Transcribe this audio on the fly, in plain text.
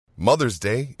Mother's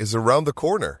Day is around the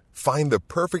corner. Find the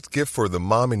perfect gift for the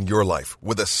mom in your life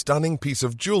with a stunning piece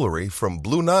of jewelry from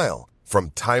Blue Nile.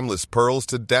 From timeless pearls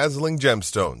to dazzling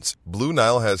gemstones, Blue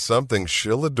Nile has something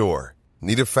she'll adore.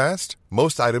 Need it fast?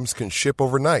 Most items can ship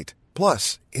overnight.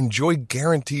 Plus, enjoy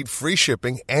guaranteed free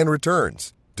shipping and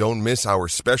returns. Don't miss our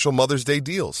special Mother's Day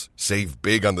deals. Save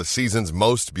big on the season's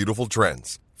most beautiful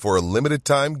trends. For a limited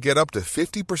time, get up to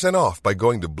 50% off by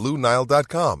going to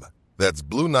BlueNile.com. That's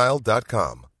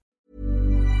BlueNile.com.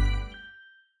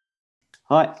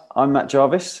 Hi, I'm Matt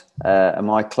Jarvis, and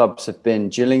my clubs have been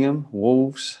Gillingham,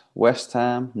 Wolves, West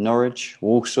Ham, Norwich,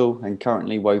 Walsall, and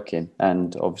currently Woking,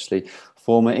 and obviously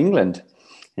former England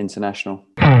international.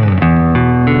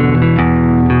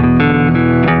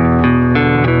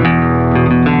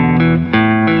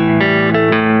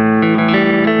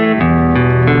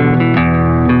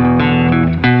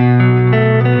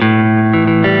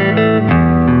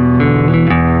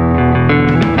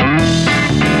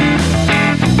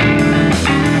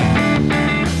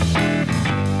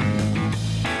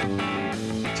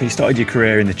 So you started your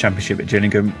career in the Championship at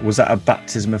Gillingham. Was that a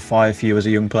baptism of fire for you as a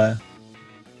young player?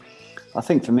 I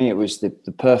think for me it was the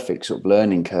perfect sort of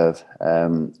learning curve.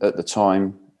 At the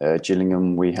time,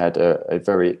 Gillingham, we had a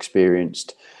very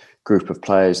experienced group of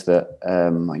players that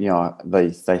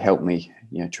they helped me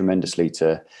tremendously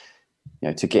to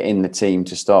get in the team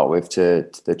to start with, to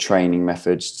the training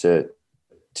methods, to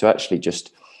actually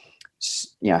just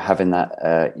having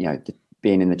that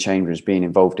being in the change rooms, being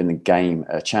involved in the game,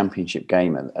 a championship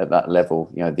game at that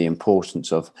level, the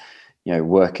importance of,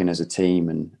 working as a team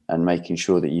and making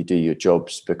sure that you do your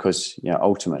jobs, because,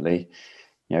 ultimately,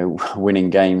 winning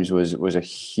games was a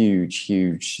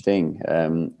huge thing.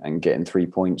 And getting 3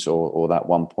 points or that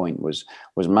 1 point was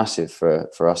massive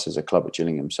for us as a club at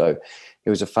Gillingham. So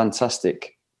it was a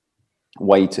fantastic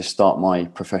way to start my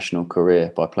professional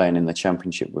career by playing in the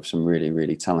Championship with some really,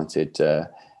 really talented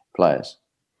players.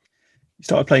 You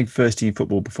started playing first team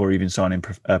football before even signing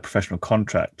a professional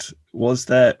contract. Was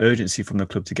there urgency from the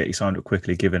club to get you signed up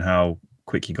quickly, given how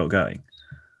quick you got going?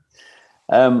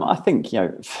 I think,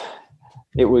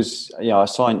 it was,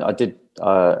 I did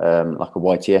like a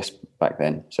YTS back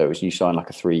then. So it was, you signed like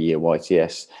a 3-year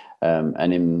YTS.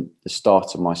 And in the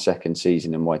start of my second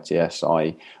season in YTS,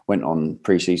 I went on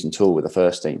pre-season tour with the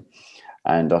first team.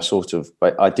 And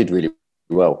I did really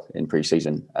well in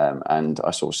pre-season, and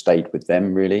I sort of stayed with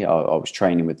them really. I was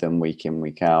training with them week in,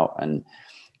 week out, and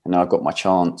I got my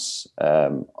chance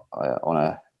on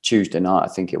a Tuesday night, I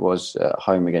think it was, at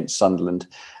home against Sunderland,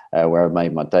 where I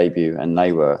made my debut, and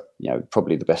they were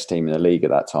probably the best team in the league at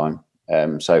that time.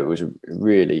 So it was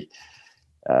really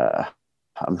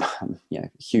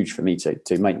huge for me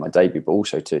to make my debut, but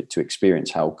also to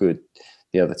experience how good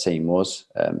the other team was,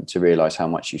 to realise how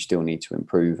much you still need to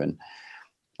improve.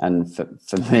 And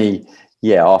for me,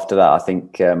 after that, I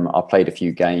think I played a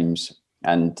few games,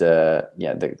 and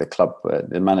the club,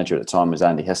 the manager at the time was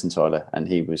Andy Hessenthaler, and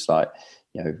he was like,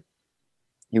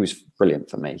 he was brilliant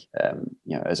for me,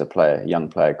 as a player, young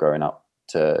player growing up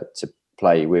to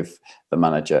play with the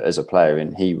manager as a player,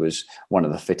 and he was one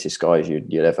of the fittest guys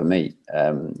you'd ever meet.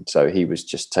 So he was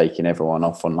just taking everyone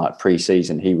off on like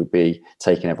pre-season. He would be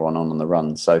taking everyone on the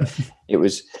run. So it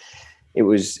was,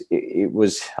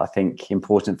 I think,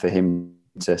 important for him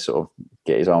to sort of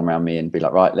get his arm around me and be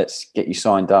like, right, let's get you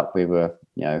signed up. We were,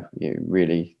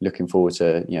 really looking forward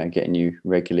to, getting you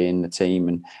regularly in the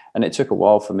team. And it took a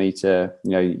while for me to,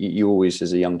 you always,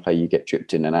 as a young player, you get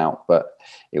dripped in and out, but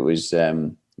it was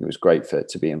great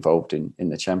to be involved in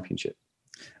the Championship.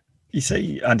 You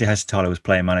say Andy Hessenthaler was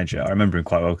playing manager. I remember him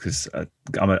quite well because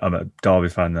I'm a Derby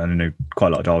fan, and I know quite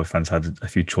a lot of Derby fans had a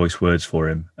few choice words for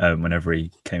him whenever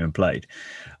he came and played.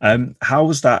 How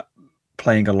was that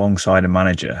playing alongside a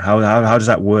manager? How does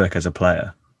that work as a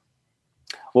player?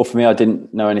 Well, for me, I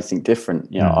didn't know anything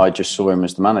different. I just saw him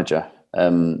as the manager,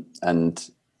 and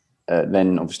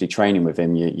then obviously training with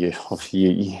him, you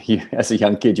as a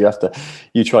young kid,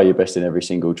 you try your best in every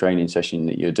single training session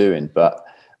that you're doing, but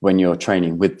when you're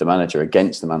training with the manager,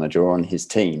 against the manager, or on his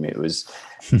team, it was,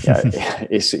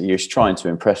 you're trying to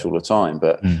impress all the time.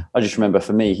 But I just remember,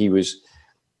 for me, he was,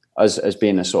 as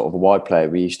being a sort of a wide player,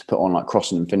 we used to put on like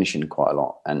crossing and finishing quite a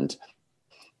lot. And,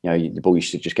 the ball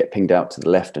used to just get pinged out to the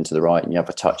left and to the right, and you have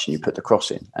a touch and you put the cross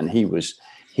in. And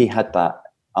he had that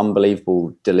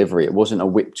unbelievable delivery. It wasn't a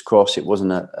whipped cross. It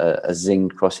wasn't a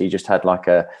zinged cross. He just had like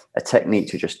a technique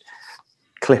to just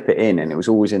clip it in, and it was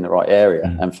always in the right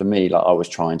area. And for me, like, I was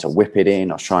trying to whip it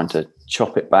in, I was trying to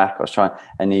chop it back,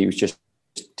 and he was just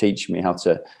teaching me how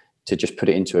to just put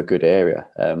it into a good area.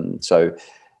 So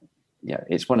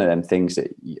it's one of them things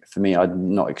that for me, I'd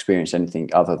not experienced anything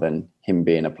other than him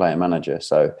being a player manager.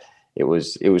 So it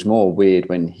was more weird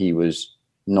when he was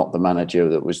not the manager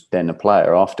that was then a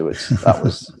player afterwards. That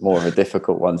was more of a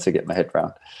difficult one to get my head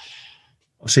around.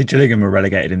 Obviously, Gillingham were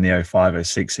relegated in the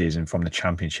 05-06 season from the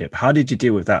Championship. How did you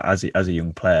deal with that as a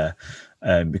young player?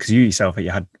 Because you yourself, you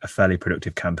had a fairly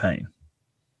productive campaign.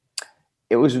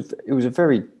 It was a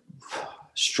very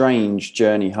strange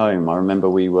journey home. I remember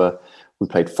we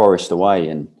played Forest away,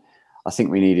 and I think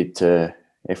we needed to.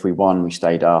 If we won, we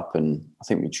stayed up, and I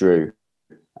think we drew,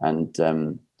 and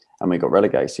we got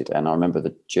relegated. And I remember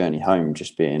the journey home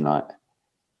just being like,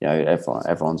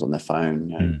 everyone's on their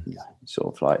phone,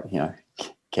 sort of like,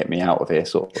 get me out of here,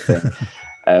 sort of thing.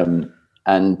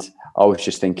 And I was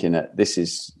just thinking that this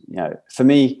is, for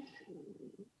me,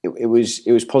 it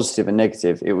was positive and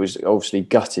negative. It was obviously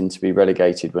gutting to be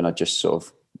relegated when I just sort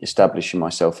of establishing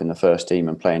myself in the first team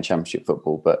and playing Championship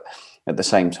football, but at the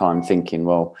same time thinking,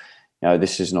 well,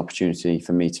 this is an opportunity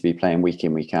for me to be playing week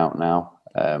in, week out now,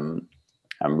 and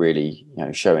really,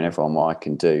 showing everyone what I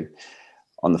can do.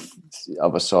 On the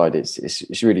other side,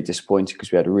 it's really disappointing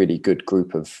because we had a really good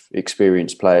group of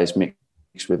experienced players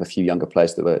mixed with a few younger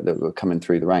players that were coming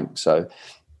through the ranks. So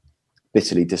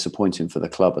bitterly disappointing for the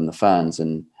club and the fans,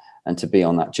 and to be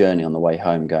on that journey on the way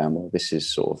home going, well, this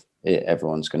is sort of it.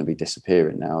 Everyone's going to be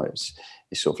disappearing now. It's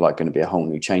sort of like going to be a whole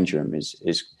new change room is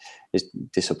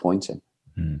disappointing.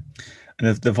 And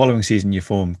the following season, your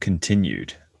form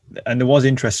continued. And there was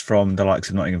interest from the likes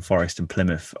of Nottingham Forest and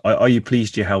Plymouth. Are you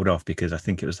pleased you held off? Because I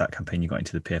think it was that campaign you got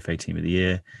into the PFA Team of the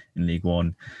Year in League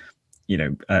One,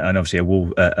 and obviously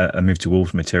a move to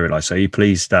Wolves materialised. So are you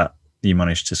pleased that you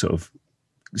managed to sort of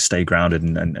stay grounded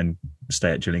and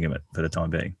stay at Gillingham for the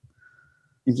time being?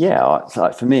 Yeah,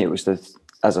 for me, it was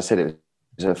as I said, it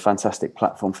was a fantastic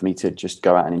platform for me to just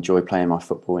go out and enjoy playing my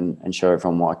football and show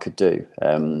everyone what I could do.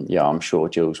 I'm sure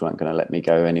Jules weren't going to let me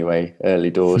go anyway, early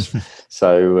doors.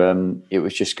 So it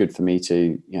was just good for me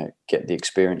to get the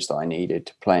experience that I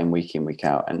needed playing week in, week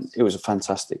out. And it was a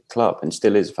fantastic club and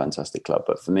still is a fantastic club.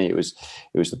 But for me, it was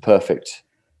the perfect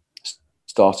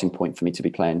starting point for me to be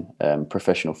playing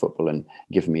professional football and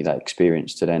giving me that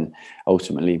experience to then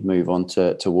ultimately move on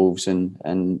to Wolves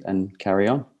and carry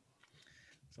on.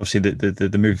 Obviously,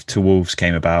 the move to Wolves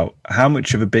came about. How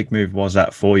much of a big move was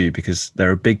that for you? Because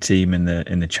they're a big team in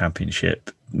the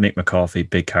Championship. Mick McCarthy,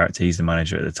 big character, he's the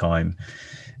manager at the time.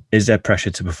 Is there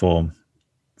pressure to perform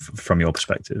from your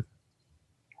perspective?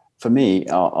 For me,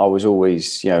 I was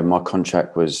always, my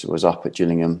contract was up at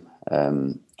Gillingham.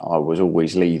 I was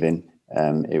always leaving.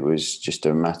 It was just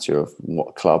a matter of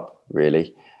what club,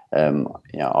 really. I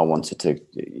wanted to,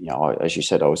 as you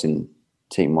said, I was in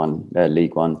Team One,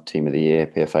 League One, Team of the Year,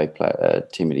 PFA player,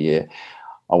 Team of the Year.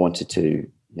 I wanted to,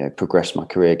 progress my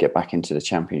career, get back into the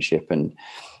Championship, and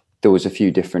there was a few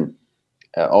different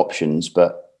options.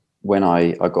 But when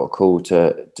I got a call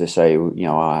to say,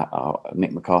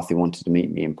 Mick McCarthy wanted to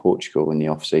meet me in Portugal in the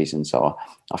off season, so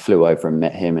I flew over and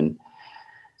met him. And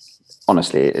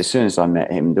honestly, as soon as I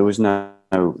met him, there was no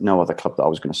other club that I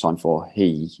was going to sign for.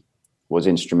 He was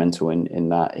instrumental in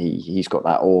that. He's got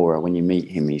that aura. When you meet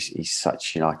him, he's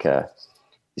such he's a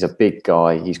big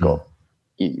guy. He's got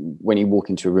when you walk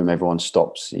into a room, everyone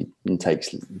stops and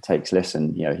takes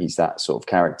listen. He's that sort of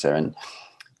character. And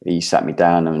he sat me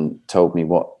down and told me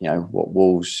what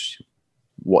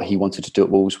he wanted to do at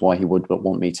Wolves, why he would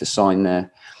want me to sign there.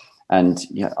 And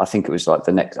I think it was like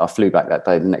I flew back that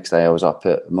day. The next day I was up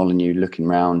at Molineux looking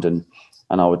round and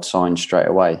I would sign straight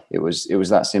away. It was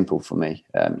that simple for me.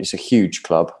 It's a huge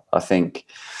club. I think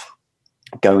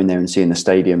going there and seeing the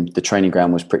stadium, the training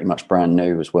ground was pretty much brand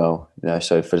new as well.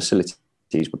 So facilities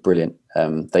were brilliant.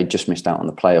 They just missed out on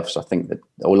the playoffs. I think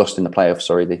or lost in the playoffs.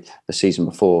 Sorry, the season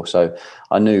before. So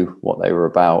I knew what they were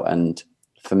about, and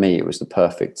for me, it was the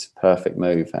perfect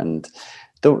move. And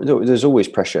there's always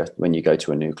pressure when you go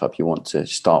to a new club. You want to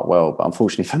start well, but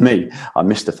unfortunately for me, I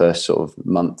missed the first sort of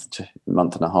month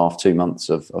and a half, 2 months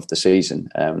of the season.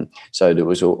 So there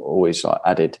was always like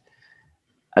added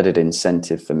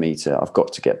incentive for me I've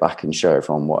got to get back and show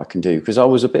everyone what I can do, because I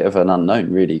was a bit of an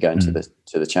unknown really going to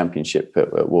the Championship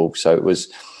at Wolves. So it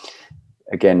was,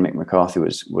 again, Mick McCarthy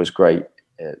was great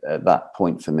at that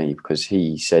point for me, because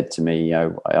he said to me,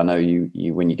 I know you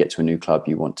when you get to a new club,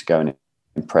 you want to go and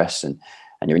impress and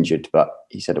you're injured. But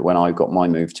he said that when I got my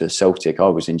move to Celtic, I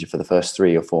was injured for the first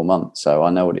 3 or 4 months. So I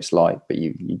know what it's like, but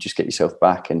you just get yourself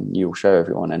back and you'll show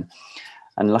everyone.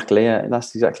 And luckily,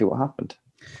 that's exactly what happened.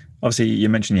 Obviously, you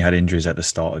mentioned you had injuries at the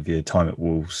start of your time at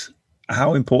Wolves.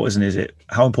 How important is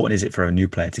it for a new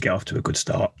player to get off to a good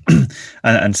start?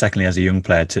 and secondly, as a young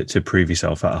player, to prove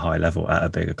yourself at a high level at a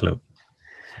bigger club?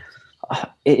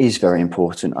 It is very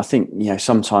important. I think,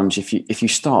 sometimes if you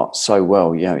start so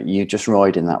well, you just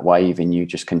ride in that wave and you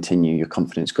just continue, your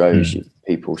confidence grows,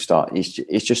 people start,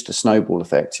 it's just a snowball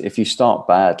effect. If you start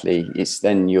badly, it's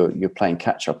then you're playing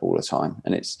catch up all the time,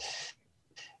 and it's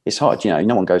hard.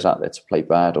 No one goes out there to play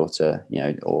bad or to,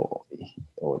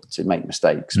 or to make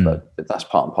mistakes, but that's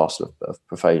part and parcel of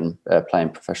playing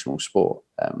professional sport.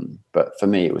 But for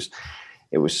me,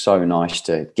 it was so nice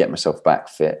to get myself back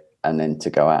fit, and then to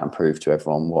go out and prove to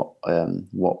everyone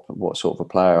what sort of a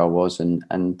player I was, and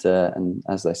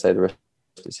as they say, the rest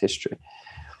is history.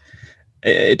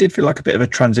 It did feel like a bit of a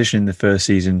transition in the first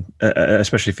season,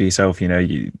 especially for yourself.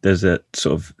 There's a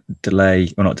sort of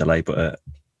delay, or not delay, but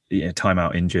time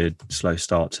out, injured, slow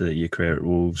start to your career at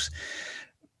Wolves.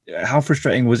 How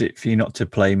frustrating was it for you not to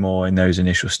play more in those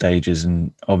initial stages?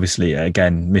 And obviously,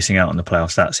 again, missing out on the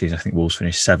playoffs that season. I think Wolves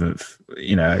finished 7th.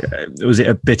 Was it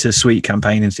a bittersweet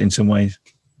campaign in some ways?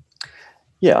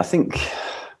 Yeah, I think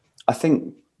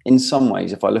in some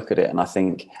ways, if I look at it, and I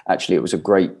think actually it was a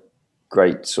great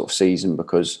sort of season,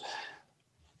 because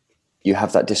you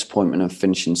have that disappointment of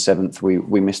finishing 7th.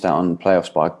 We missed out on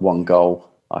playoffs by 1 goal,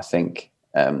 I think.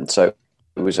 So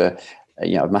it was a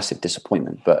massive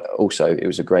disappointment, but also it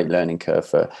was a great learning curve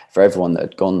for everyone that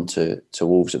had gone to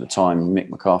Wolves at the time. Mick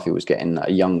McCarthy was getting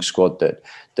a young squad that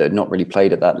had not really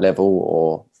played at that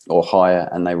level or higher,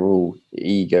 and they were all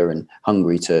eager and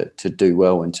hungry to do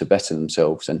well and to better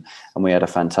themselves. And we had a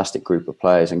fantastic group of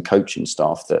players and coaching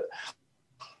staff that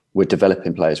were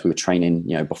developing players. We were training,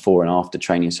 before and after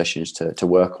training sessions to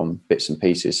work on bits and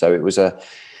pieces. So it was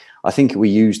I think we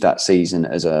used that season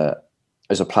as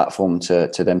a platform to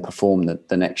then perform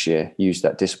the next year, use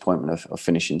that disappointment of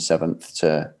finishing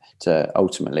 7th to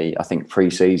ultimately, I think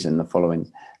pre-season the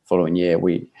following year,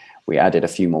 we added a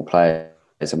few more players,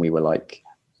 and we were like,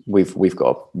 we've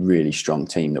got a really strong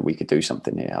team that we could do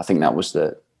something here. I think that was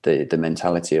the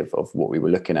mentality of what we were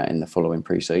looking at in the following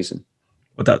pre-season.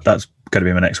 Well, that's going to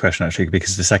be my next question, actually,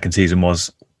 because the second season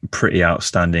was pretty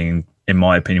outstanding. In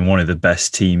my opinion, one of the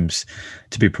best teams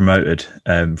to be promoted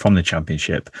from the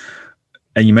Championship.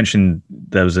 And you mentioned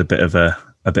there was a bit of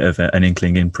an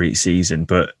inkling in pre-season,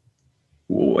 but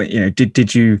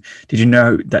did you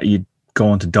know that you'd go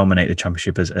on to dominate the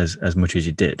Championship as much as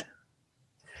you did?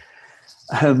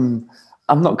 I'm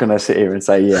not going to sit here and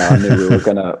say, I knew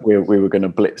we were gonna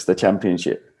blitz the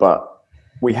Championship, but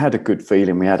we had a good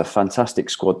feeling. We had a fantastic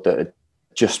squad that had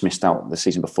just missed out the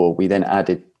season before. We then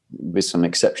added with some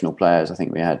exceptional players. I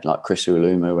think we had like Chris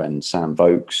Ulumu and Sam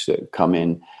Vokes that had come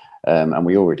in. And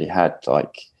we already had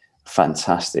like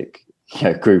fantastic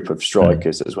group of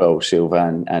strikers as well,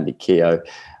 Sylvan, Andy Keogh.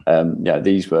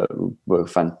 These were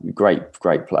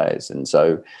great players. And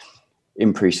so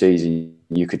in pre-season,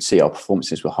 you could see our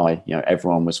performances were high.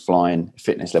 Everyone was flying.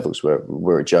 Fitness levels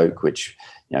were a joke, which,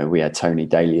 we had Tony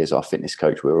Daly as our fitness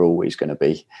coach. We were always going to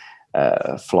be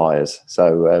flyers.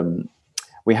 So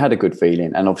we had a good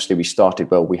feeling. And obviously we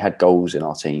started well. We had goals in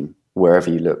our team. Wherever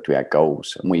you looked, we had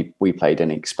goals, and we played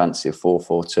an expansive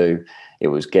 4-4-2. It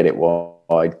was get it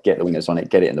wide, get the wingers on it,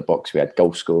 get it in the box. We had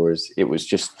goal scorers. It was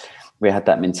just, we had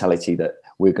that mentality that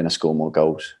we're going to score more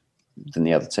goals than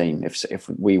the other team. If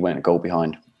we went a goal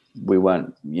behind, we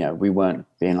weren't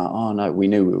being like, oh no, we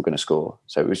knew we were going to score.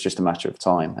 So it was just a matter of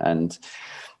time. And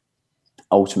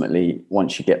ultimately,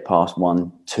 once you get past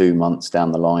 1-2 months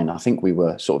down the line, I think we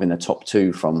were sort of in the top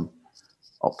 2 from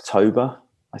October,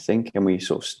 I think, and we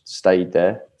sort of stayed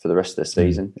there for the rest of the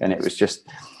season. And it was just,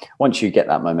 once you get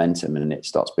that momentum and it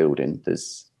starts building,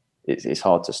 it's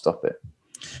hard to stop it.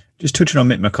 Just touching on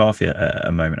Mick McCarthy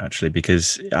a moment, actually,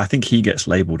 because I think he gets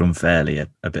labelled unfairly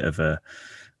a bit of a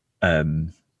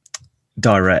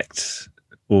direct,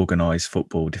 organised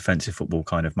football, defensive football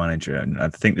kind of manager. And I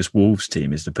think this Wolves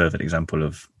team is the perfect example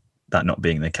of that not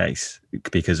being the case,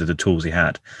 because of the tools he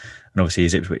had. And obviously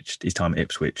his time at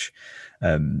Ipswich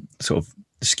sort of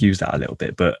skews that a little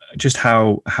bit. But just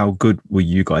how good were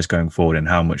you guys going forward, and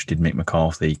how much did Mick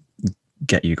McCarthy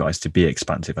get you guys to be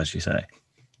expansive, as you say?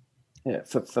 Yeah,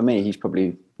 for me, he's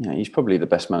probably the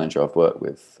best manager I've worked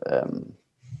with.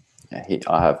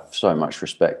 I have so much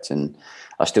respect, and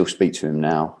I still speak to him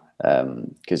now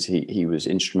because he was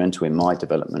instrumental in my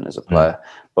development as a player.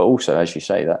 But also, as you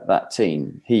say, that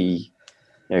team, he,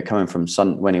 coming from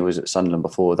when he was at Sunderland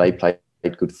before, they played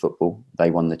good football.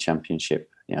 They won the Championship.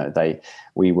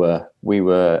 We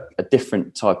were a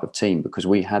different type of team because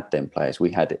we had them players.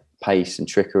 We had pace and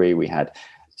trickery. We had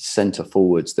centre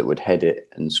forwards that would head it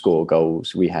and score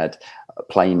goals. We had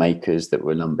playmakers that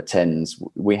were number 10s.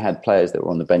 We had players that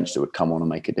were on the bench that would come on and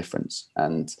make a difference.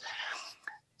 And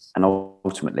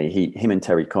ultimately, him and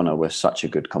Terry Connor were such a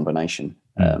good combination.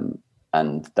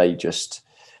 and they just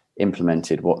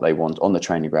implemented what they want on the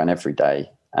training ground every day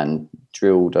and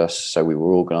drilled us so we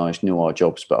were organised, knew our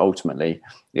jobs. But ultimately,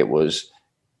 it was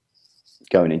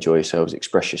go and enjoy yourselves,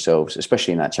 express yourselves,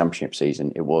 especially in that championship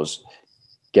season. It was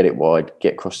get it wide,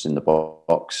 get crosses in the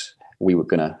box. We were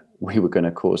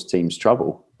gonna cause teams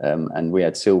trouble, and we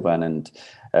had Sylvan and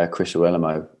Chris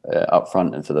Uelemo up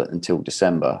front and until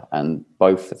December, and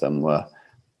both of them were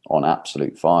on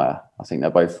absolute fire. I think they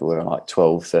both were like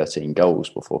 12, 13 goals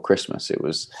before Christmas. It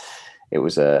was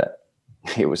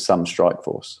some strike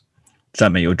force. Does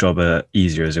that make your job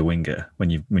easier as a winger when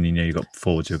you know you've got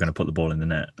forwards who are going to put the ball in the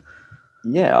net?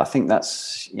 Yeah, I think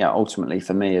that's ultimately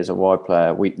for me as a wide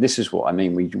player. This is what I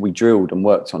mean. We drilled and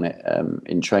worked on it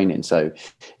in training. So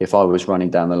if I was running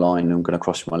down the line and I'm going to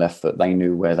cross with my left foot, they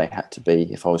knew where they had to be.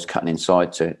 If I was cutting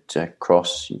inside to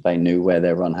cross, they knew where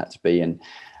their run had to be. And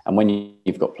when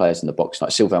you've got players in the box,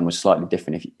 like Sylvan was slightly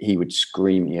different. If he would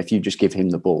scream, if you just give him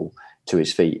the ball to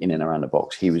his feet in and around the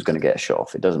box, he was going to get a shot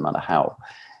off. It doesn't matter how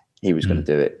he was going to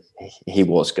do it. He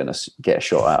was going to get a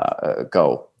shot at a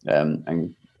goal.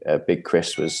 And Big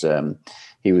Chris was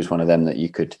he was one of them that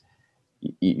you put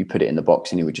it in the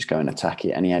box and he would just go and attack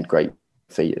it. And he had great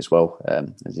feet as well,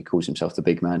 as he calls himself, the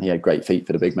big man. He had great feet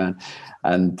for the big man,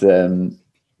 and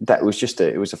that was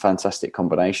it was a fantastic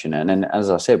combination. And then,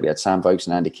 as I said, we had Sam Vokes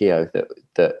and Andy Keogh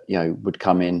that would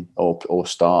come in or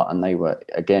start, and they were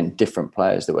again different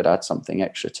players that would add something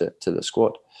extra to the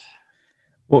squad.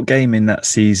 What game in that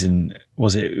season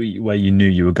was it where you knew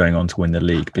you were going on to win the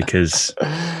league because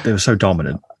they were so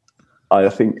dominant? I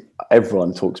think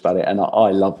everyone talks about it, and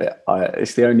I love it.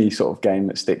 It's the only sort of game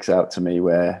that sticks out to me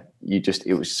where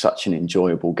it was such an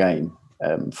enjoyable game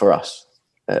for us.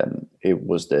 It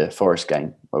was the Forest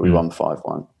game where we won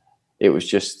 5-1. It was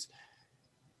just,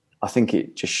 I think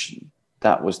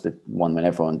that was the one when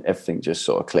everything just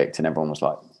sort of clicked and everyone was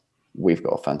like, we've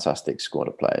got a fantastic squad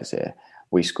of players here.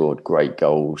 We scored great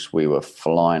goals. We were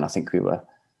flying. I think we were,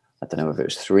 I don't know if it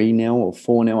was 3-0 or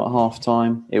 4-0 at half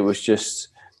time. It was just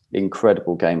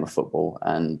incredible game of football.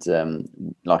 And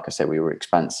like I said, we were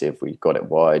expansive. We got it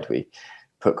wide. We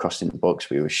put cross in the box.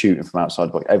 We were shooting from outside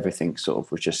the box. Everything sort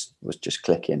of was just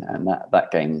clicking. And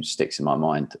that game sticks in my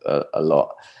mind a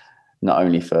lot, not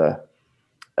only for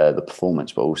the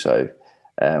performance, but also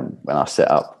when I set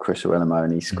up Chris Uelemo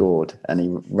and he scored and he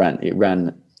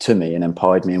ran to me and then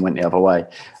pied me and went the other way.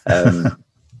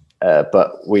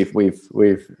 But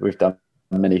we've done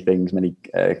many things, many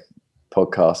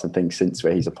podcasts and things since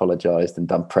where he's apologised and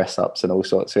done press ups and all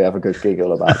sorts. We have a good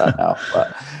giggle about that now.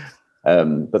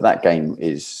 But that game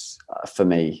is, for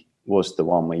me, was the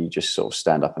one where you just sort of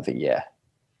stand up and think, yeah,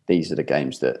 these are the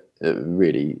games that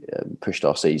really pushed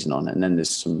our season on. And then there's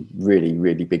some really,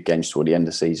 really big games toward the end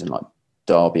of the season, like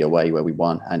Derby away where we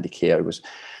won. Andy Keogh was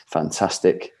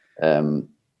fantastic. And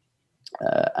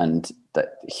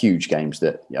that huge games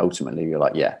that ultimately you're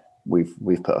like, yeah, we've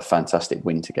put a fantastic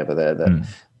win together there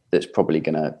that's probably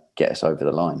going to get us over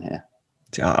the line here.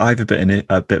 I have a bit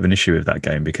of an issue with that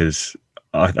game because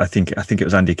I think it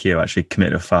was Andy Keogh actually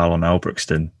committed a foul on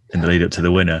Albroxton in the lead up to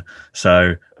the winner.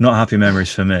 So not happy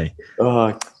memories for me.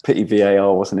 Oh, pity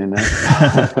VAR wasn't in there.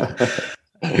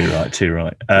 Too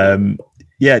right.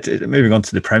 Moving on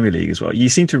to the Premier League as well. You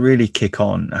seem to really kick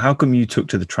on. How come you took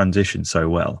to the transition so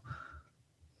well?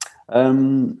 I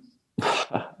don't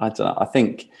know. I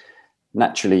think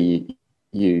naturally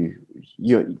you've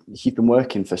been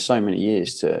working for so many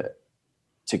years to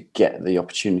get the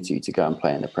opportunity to go and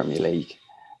play in the Premier League,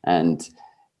 and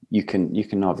you can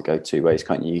either go two ways,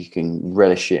 can't you? You can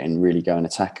relish it and really go and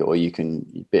attack it, or you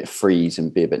can freeze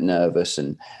and be a bit nervous,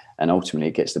 and ultimately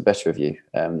it gets the better of you.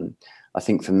 I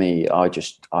think for me, I had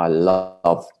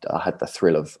the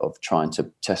thrill of trying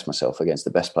to test myself against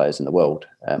the best players in the world.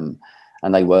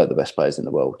 And they were the best players in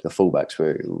the world. The fullbacks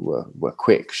were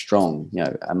quick, strong,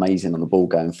 amazing on the ball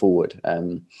going forward.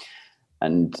 And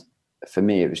for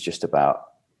me, it was just about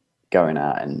going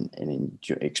out and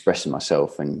expressing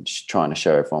myself and just trying to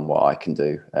show everyone what I can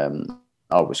do.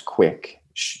 I was quick.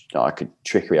 I could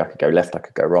go left, I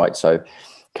could go right. So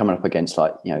coming up against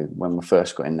when we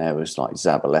first got in there was like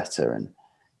Zabaleta, and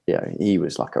he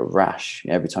was like a rash.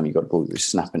 Every time you got the ball, he was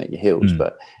snapping at your heels.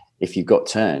 But if you got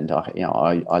turned,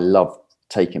 I loved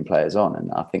taking players on, and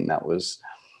I think that was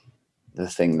the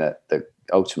thing that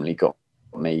ultimately got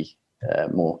me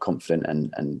more confident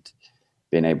and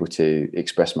being able to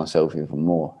express myself even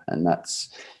more. And that's,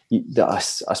 I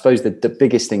suppose, the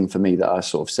biggest thing for me that I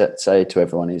sort of say to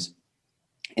everyone is,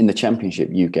 in the Championship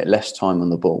you get less time on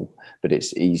the ball, but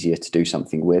it's easier to do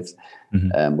something with.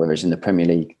 Whereas in the Premier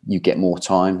League you get more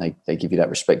time. They give you that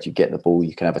respect. You get the ball,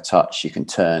 you can have a touch, you can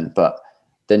turn, but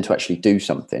then to actually do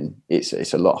something,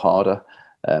 it's a lot harder.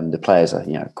 The players are,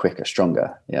 quicker,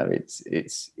 stronger.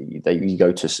 You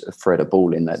go to thread a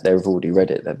ball in that they've already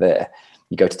read it. They're there.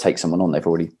 You go to take someone on, they've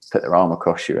already put their arm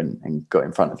across you and got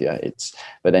in front of you.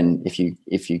 But then if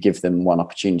you give them one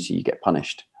opportunity, you get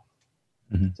punished.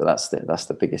 Mm-hmm. So that's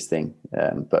the biggest thing.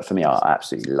 But for me, I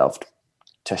absolutely loved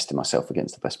testing myself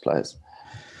against the best players.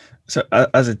 So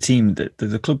as a team,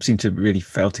 the club seemed to really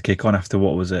fail to kick on after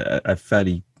what was a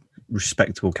fairly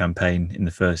respectable campaign in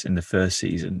the first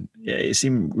season. It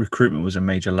seemed recruitment was a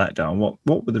major letdown.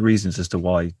 What were the reasons as to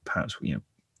why perhaps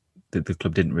the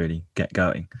club didn't really get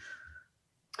going?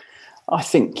 I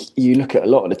think you look at a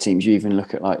lot of the teams. You even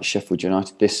look at like Sheffield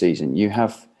United this season.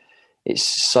 It's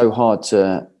so hard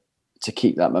to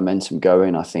keep that momentum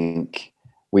going. I think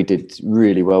we did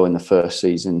really well in the first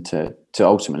season to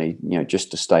ultimately,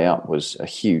 just to stay up was a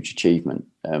huge achievement.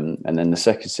 And then the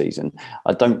second season,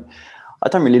 I don't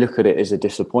really look at it as a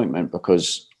disappointment,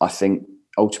 because I think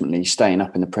ultimately staying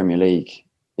up in the Premier League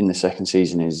in the second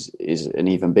season is an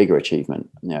even bigger achievement.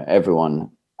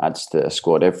 Everyone adds to a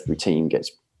squad. Every team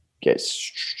gets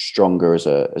stronger as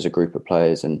a group of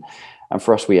players, and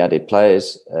for us, we added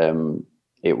players.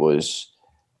 It was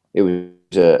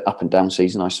a up and down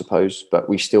season, I suppose, but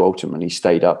we still ultimately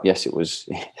stayed up. Yes, it was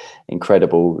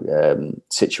incredible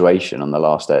situation on the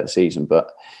last day of the season,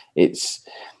 but it's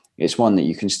one that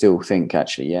you can still think,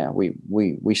 actually, yeah,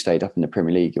 we stayed up in the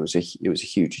Premier League. It was a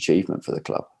huge achievement for the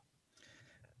club.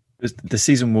 The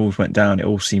season Wolves went down, it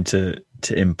all seemed to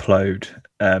implode.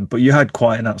 But you had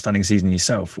quite an outstanding season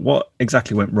yourself. What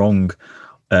exactly went wrong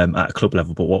at a club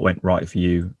level, but what went right for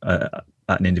you at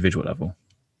an individual level?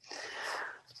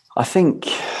 I think,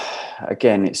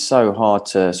 again, it's so hard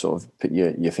to sort of put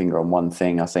your finger on one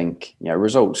thing. I think,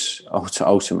 results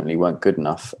ultimately weren't good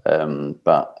enough.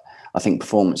 But I think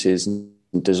performances,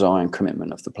 design,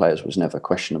 commitment of the players was never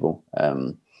questionable.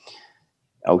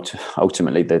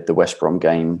 Ultimately, the West Brom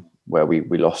game where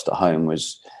we lost at home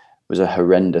was a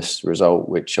horrendous result,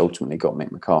 which ultimately got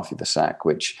Mick McCarthy the sack,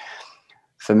 which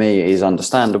for me is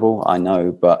understandable, I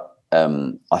know, but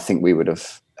I think we would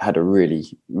have had a really,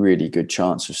 really good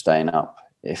chance of staying up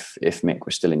if Mick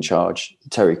was still in charge.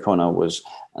 Terry Connor was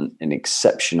an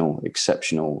exceptional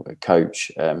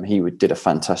coach. He did a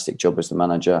fantastic job as the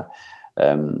manager.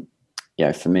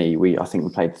 For me, I think we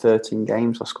played 13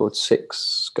 games. I scored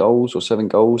 6 goals or 7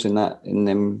 goals in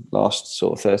them last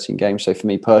sort of 13 games. So for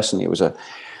me personally, it was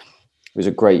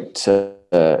a great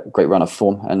run of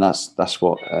form, and that's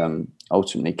what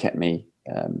ultimately kept me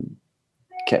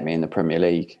in the Premier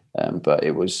League. But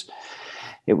it was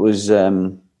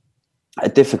a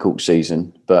difficult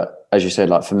season. But as you said,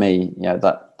 like for me,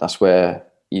 that's where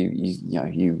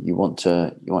you want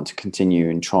to continue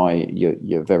and try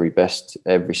your very best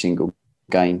every single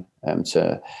game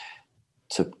to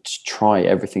try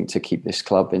everything to keep this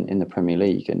club in the Premier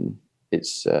League. And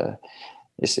it's a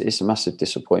massive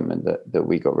disappointment that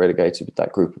we got relegated with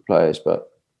that group of players,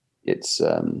 but it's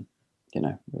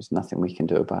there's nothing we can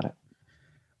do about it.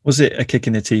 Was it a kick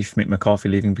in the teeth, Mick McCarthy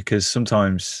leaving? Because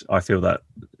sometimes I feel that,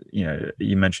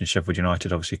 you mentioned Sheffield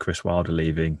United, obviously Chris Wilder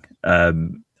leaving.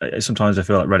 Sometimes I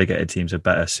feel like relegated teams are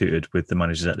better suited with the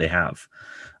managers that they have.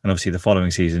 And obviously the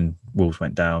following season, Wolves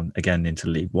went down again into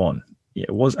League One.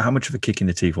 How much of a kick in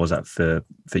the teeth was that for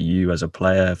you as a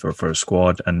player, for a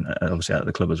squad, and obviously at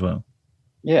the club as well?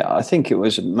 Yeah, I think it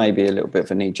was maybe a little bit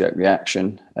of a knee-jerk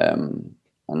reaction.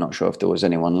 I'm not sure if there was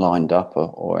anyone lined up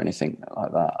or anything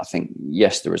like that. I think,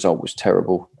 yes, the result was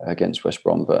terrible against West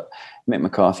Brom, but Mick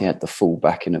McCarthy had the full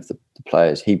backing of the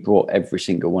players. He brought every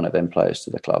single one of them players to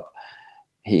the club.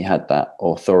 He had that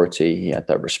authority. He had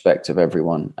that respect of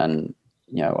everyone. And,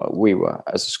 we were,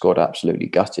 as a squad, absolutely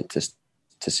gutted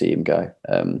to see him go.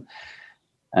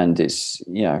 And it's,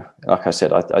 like I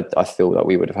said, I feel that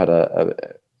we would have had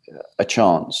a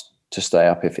chance to stay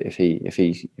up if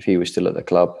he was still at the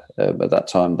club at that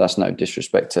time. That's no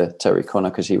disrespect to Terry Connor,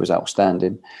 because he was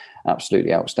outstanding,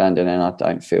 absolutely outstanding, and I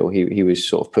don't feel he was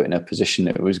sort of put in a position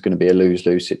that it was going to be a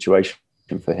lose-lose situation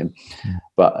for him.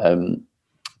 But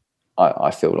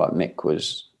I feel like Mick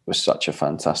was such a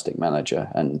fantastic manager,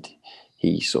 and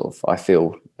he I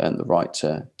feel earned the right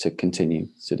to continue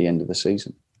to the end of the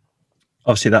season.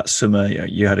 Obviously, that summer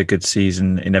you had a good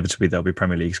season. Inevitably, there'll be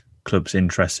Premier League clubs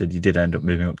interested. You did end up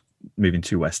moving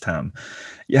to West Ham.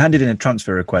 You handed in a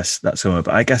transfer request that summer,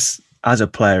 but I guess as a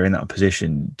player in that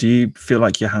position, do you feel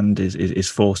like your hand is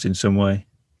forced in some way?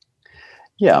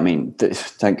 Yeah, I mean,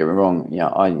 don't get me wrong. Yeah,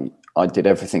 I did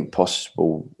everything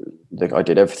possible. I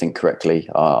did everything correctly.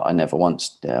 I never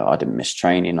once. I didn't miss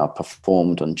training. I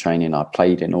performed on training. I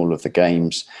played in all of the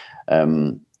games.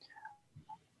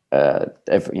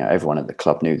 everyone at the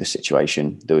club knew the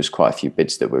situation. There was quite a few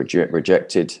bids that were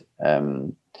rejected.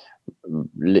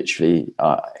 Literally,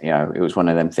 it was one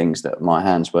of them things that my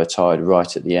hands were tied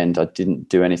right at the end. I didn't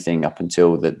do anything up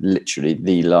until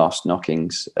the last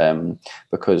knockings,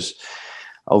 because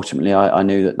ultimately I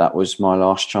knew that was my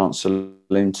last chance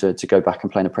saloon to go back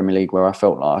and play in the Premier League, where I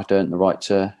felt like I'd earned the right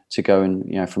to go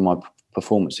and, from my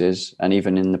performances, and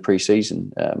even in the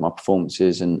pre-season, my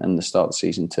performances and the start of the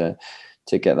season to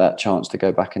get that chance to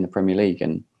go back in the Premier League.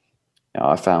 And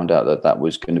I found out that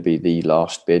was going to be the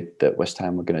last bid that West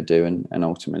Ham were going to do, and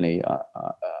ultimately I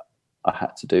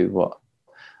had to do what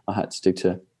I had to do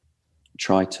to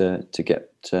try to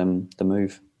get the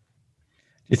move. Do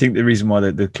you think the reason why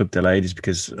the club delayed is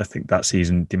because I think that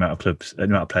season the amount of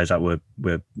players that were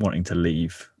wanting to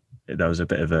leave, there was a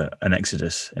bit of an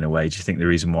exodus in a way? Do you think the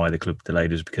reason why the club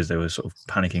delayed was because they were sort of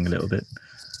panicking a little bit?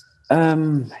 I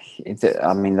mean,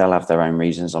 they'll have their own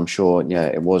reasons, I'm sure. Yeah,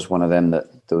 it was one of them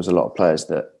that there was a lot of players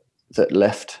that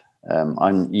left.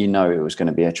 It was going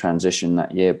to be a transition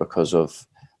that year because of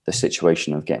the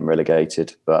situation of getting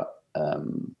relegated. But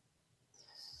in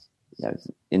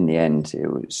the end,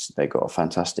 they got a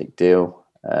fantastic deal.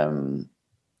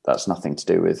 That's nothing to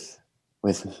do with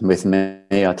me.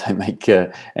 I don't make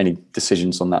any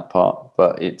decisions on that part.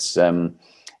 But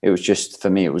it was just,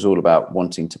 for me, it was all about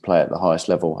wanting to play at the highest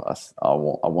level. I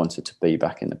wanted to be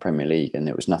back in the Premier League, and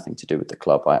it was nothing to do with the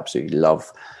club. I absolutely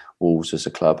love Wolves as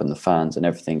a club and the fans and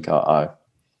everything. I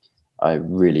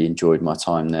really enjoyed my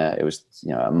time there. It was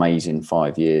amazing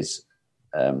 5 years,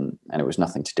 and it was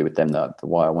nothing to do with them.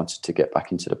 Why I wanted to get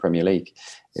back into the Premier League.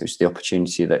 It was the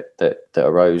opportunity that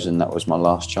arose, and that was my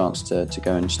last chance to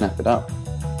go and snap it up.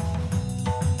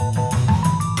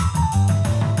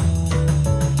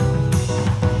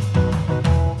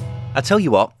 I tell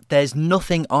you what, there's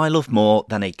nothing I love more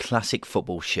than a classic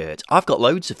football shirt. I've got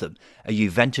loads of them. A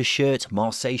Juventus shirt,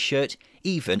 Marseille shirt,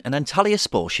 even an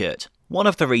Antalyaspor shirt. One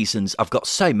of the reasons I've got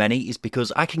so many is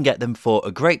because I can get them for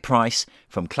a great price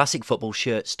from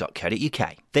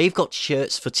classicfootballshirts.co.uk. They've got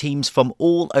shirts for teams from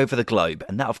all over the globe,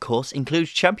 and that of course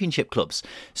includes championship clubs.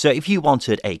 So if you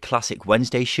wanted a classic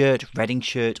Wednesday shirt, Reading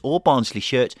shirt or Barnsley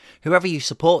shirt, whoever you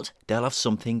support, they'll have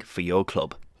something for your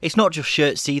club. It's not just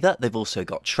shirts either, they've also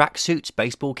got tracksuits,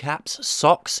 baseball caps,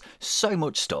 socks, so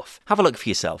much stuff. Have a look for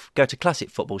yourself. Go to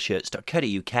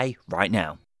classicfootballshirts.co.uk right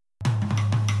now.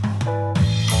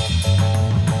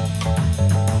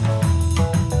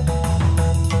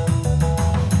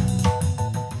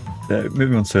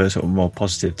 Moving on to sort of more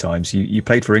positive times, you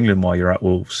played for England while you're at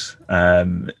Wolves.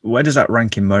 Where does that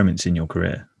rank in moments in your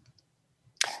career?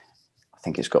 I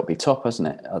think it's got to be top, hasn't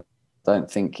it? I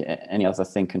don't think any other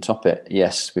thing can top it.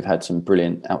 Yes, we've had some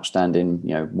brilliant, outstanding,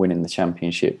 winning the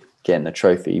championship, getting the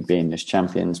trophy, being as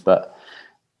champions. But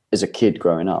as a kid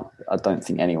growing up, I don't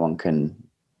think anyone can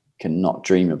not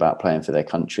dream about playing for their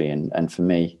country. And for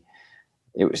me,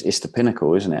 it's the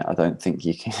pinnacle, isn't it? I don't think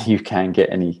you can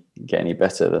get any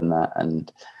better than that.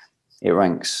 And it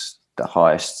ranks the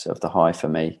highest of the high for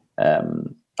me. I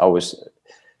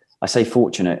say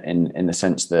fortunate in the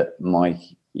sense that my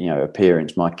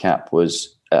appearance, my cap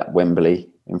was at Wembley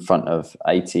in front of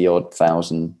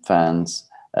 80,000 fans.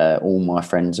 All my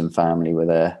friends and family were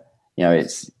there.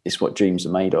 It's what dreams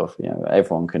are made of.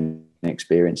 Everyone can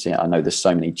experience it. I know there's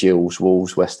so many Gills,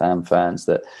 Wolves, West Ham fans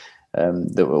that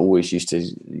were always used to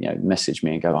message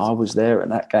me and go, I was there at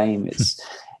that game.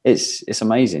 It's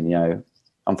amazing.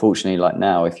 Unfortunately, like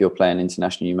now, if you're playing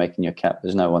internationally, you're making your cap,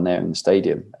 there's no one there in the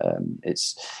stadium.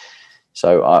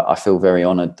 So I feel very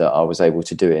honoured that I was able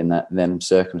to do it in them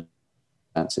circumstances.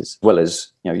 As well as,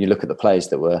 you look at the players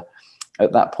that were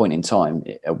at that point in time,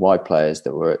 wide players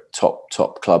that were at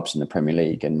top clubs in the Premier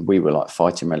League, and we were like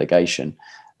fighting relegation.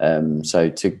 So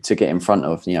to get in front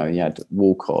of, you had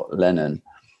Walcott, Lennon,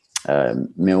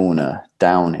 Milner,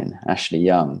 Downing, Ashley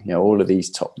Young, all of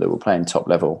these that were playing top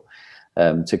level,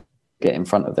 to get in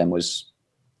front of them was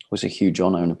a huge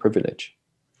honour and a privilege.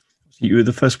 You were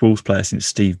the first Wolves player since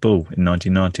Steve Bull in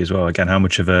 1990 as well. Again, how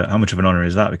much of an honour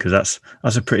is that? Because that's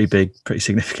a pretty big, pretty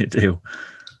significant deal.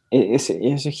 It's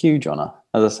a huge honour.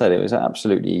 As I said, it was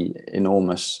absolutely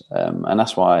enormous, and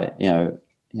that's why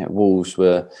Wolves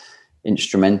were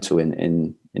instrumental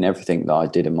in everything that I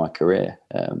did in my career,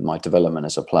 my development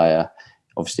as a player.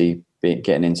 Obviously,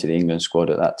 getting into the England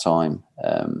squad at that time,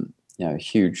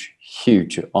 huge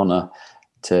honour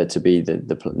to be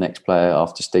the next player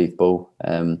after Steve Bull.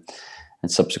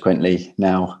 And subsequently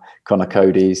now Conor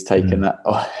Cody's taken that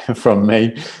from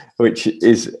me, which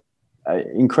is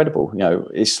incredible. You know,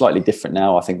 it's slightly different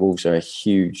now. I think Wolves are a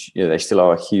huge, they still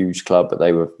are a huge club, but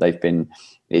they've been.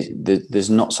 There's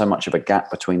not so much of a gap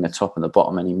between the top and the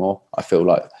bottom anymore. I feel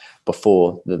like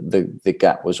before the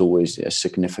gap was always a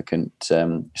significant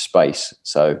space.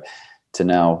 So to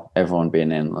now everyone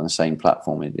being in on the same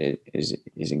platform is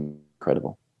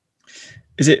incredible.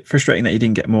 Is it frustrating that you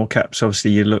didn't get more caps?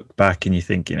 Obviously, you look back and you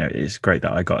think, it's great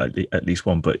that I got at least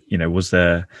one, but was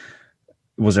there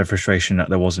frustration that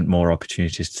there wasn't more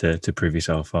opportunities to prove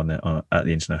yourself at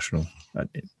the international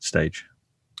stage?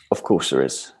 Of course there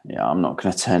is. Yeah, I'm not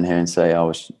going to turn here and say I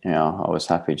was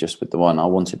happy just with the one. I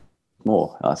wanted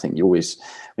more. I think you always,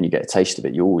 when you get a taste of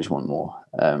it, you always want more.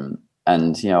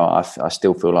 And I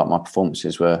still feel like my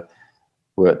performances were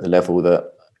at the level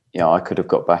that I could have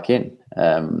got back in.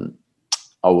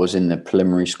 I was in the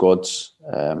preliminary squads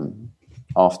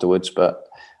afterwards, but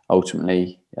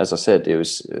ultimately, as I said, it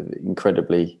was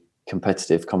incredibly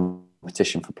competitive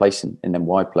competition for placing in them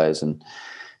wide players, and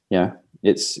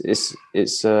it's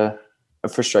a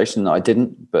frustration that I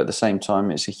didn't, but at the same time,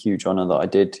 it's a huge honour that I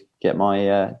did get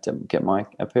my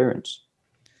appearance.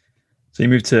 So you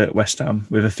moved to West Ham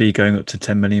with a fee going up to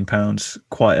 £10 million,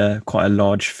 quite a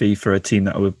large fee for a team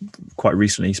that were quite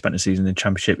recently spent a season in the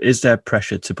Championship. Is there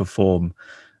pressure to perform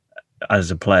as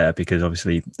a player? Because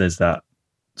obviously there's that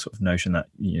sort of notion that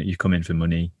you come in for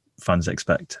money, fans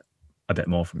expect a bit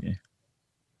more from you.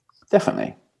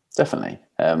 Definitely.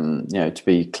 To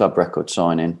be club record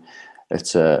signing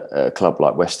at a club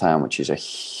like West Ham, which is a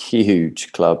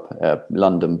huge club,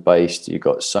 London based, you've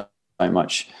got so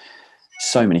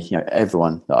many,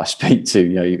 everyone that I speak to,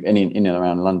 in and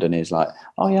around London is like,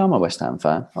 oh yeah, I'm a West Ham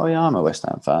fan. Oh yeah, I'm a West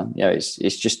Ham fan. It's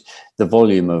just the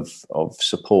volume of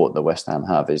support that West Ham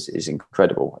have is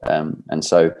incredible. And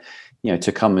so,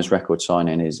 to come as record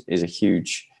signing is a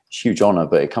huge honour,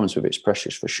 but it comes with its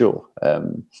pressures for sure.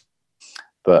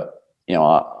 But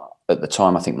at the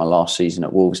time, I think my last season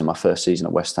at Wolves and my first season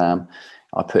at West Ham,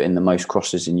 I put in the most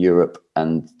crosses in Europe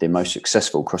and the most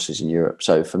successful crosses in Europe.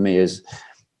 So for me, as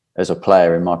a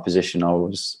player in my position, I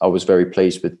was very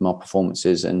pleased with my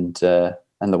performances and the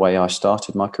way I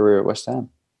started my career at West Ham.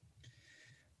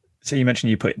 So you mentioned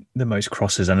you put the most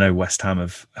crosses. I know West Ham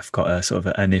have got a sort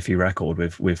of an iffy record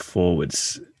with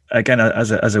forwards. Again,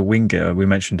 as a winger, we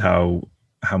mentioned how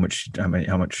much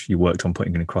you worked on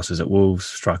putting in crosses at Wolves,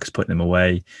 strikers putting them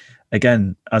away.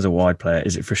 Again, as a wide player,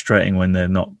 is it frustrating when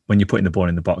you're putting the ball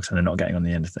in the box and they're not getting on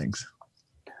the end of things?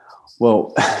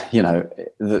 Well,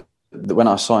 when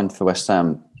I signed for West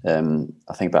Ham,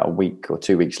 I think about a week or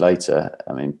 2 weeks later,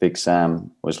 Big Sam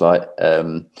was like,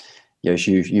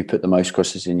 you put the most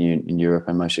crosses in Europe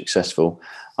and most successful.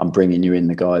 I'm bringing you in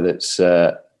the guy that's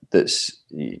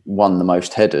won the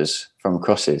most headers from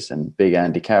crosses, and big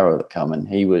Andy Carroll that come, and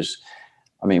he was,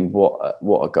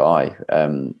 what a guy.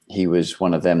 He was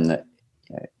one of them that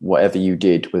whatever you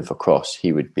did with a cross,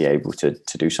 he would be able to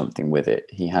do something with it.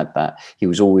 He had that. He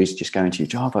was always just going to you,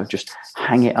 Jarvis, just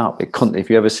hang it up. If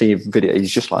you ever see a video,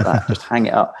 he's just like that, just hang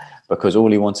it up, because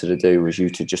all he wanted to do was you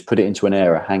to just put it into an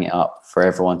area, hang it up for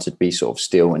everyone to be sort of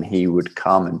still, and he would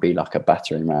come and be like a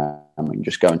battering ram and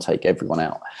just go and take everyone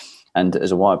out. And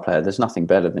as a wide player, there's nothing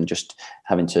better than just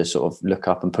having to sort of look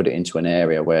up and put it into an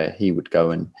area where he would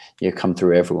go and come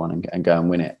through everyone and go and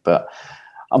win it. But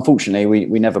unfortunately,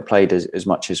 we never played as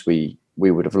much as we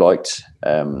would have liked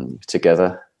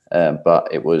together. But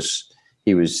he was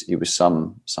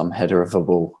some header of a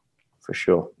ball for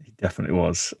sure. He definitely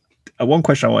was. One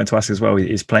question I wanted to ask as well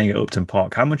is playing at Upton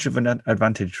Park. How much of an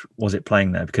advantage was it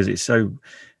playing there? Because it's so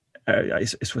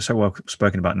well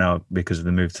spoken about now because of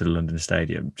the move to the London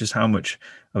Stadium. Just how much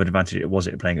of an advantage was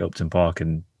it playing at Upton Park,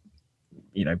 and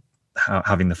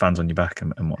having the fans on your back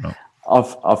and whatnot?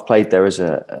 I've played there as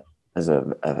a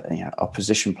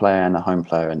opposition player and a home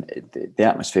player, and the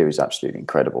atmosphere is absolutely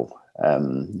incredible.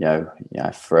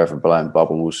 Forever blowing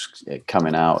bubbles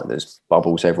coming out. There's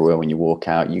bubbles everywhere when you walk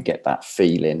out. You get that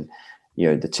feeling,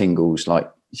 the tingles. Like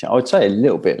I would say, a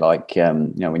little bit like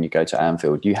when you go to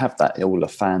Anfield, you have that. All the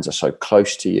fans are so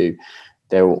close to you.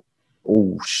 They're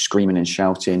all screaming and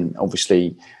shouting.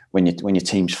 Obviously, when your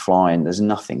team's flying, there's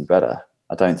nothing better.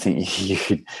 I don't think you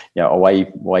could,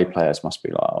 away players must be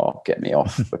like, oh, get me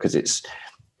off, because it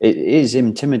is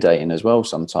intimidating as well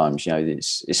sometimes.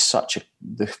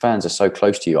 The fans are so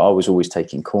close to you. I was always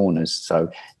taking corners,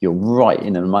 so you're right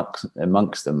in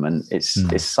amongst them, and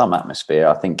it's some atmosphere.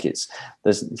 I think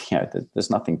there's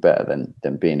nothing better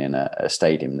than being in a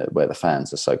stadium where the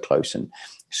fans are so close and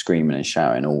screaming and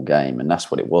shouting all game, and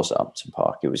that's what it was at Upton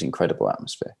Park. It was incredible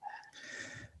atmosphere.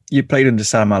 You played under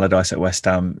Sam Allardyce at West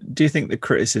Ham. Do you think the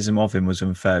criticism of him was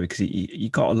unfair? Because he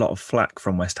got a lot of flack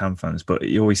from West Ham fans, but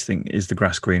you always think, is the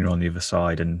grass greener on the other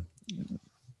side? And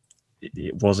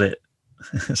was it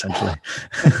essentially?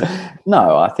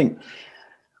 No, I think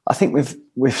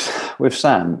with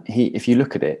Sam, if you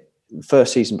look at it,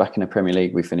 first season back in the Premier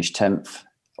League, we finished 10th.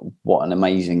 What an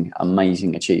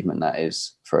amazing achievement that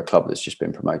is for a club that's just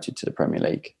been promoted to the Premier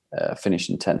League,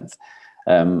 finishing 10th.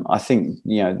 I think,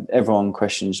 everyone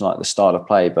questions like the style of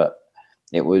play, but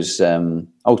it was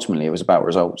ultimately it was about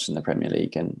results in the Premier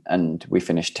League, and we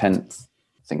finished 10th,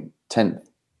 I think 10th,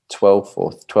 12th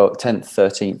or 12th, 10th,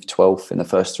 13th, 12th in the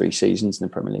first 3 seasons in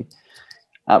the Premier League.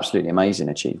 Absolutely amazing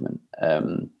achievement.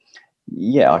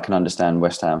 I can understand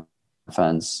West Ham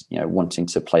fans, wanting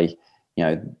to play,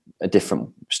 a different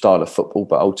style of football,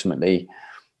 but ultimately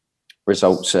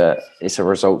results. It's a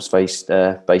results-based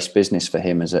business for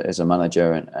him as a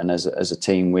manager and as a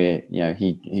team. Where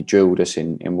he drilled us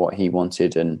in what he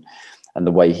wanted and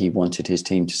the way he wanted his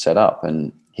team to set up.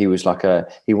 And he was like a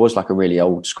really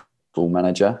old school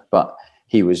manager, but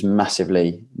he was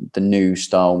massively the new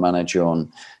style manager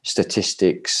on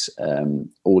statistics.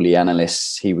 All the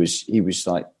analysts, he was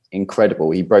like incredible.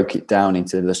 He broke it down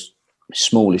into the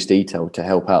smallest detail to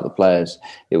help out the players.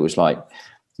 It was like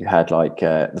you had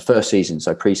the first season,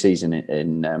 so pre-season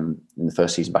in the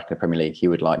first season back in the Premier League, he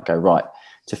would go, right,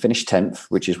 to finish 10th,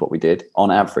 which is what we did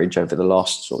on average over the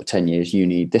last sort of 10 years, you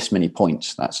need this many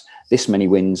points. That's this many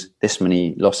wins, this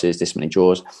many losses, this many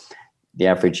draws. The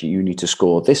average, you need to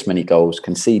score this many goals,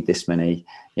 concede this many.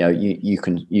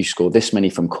 You score this many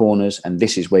from corners, and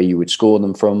this is where you would score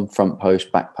them from: front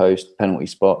post, back post, penalty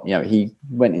spot. He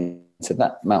went into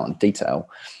that amount of detail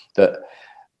that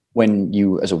when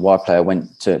you, as a wide player,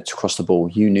 went to cross the ball,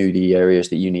 you knew the areas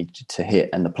that you needed to hit,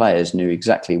 and the players knew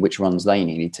exactly which runs they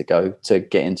needed to go to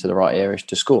get into the right areas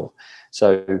to score.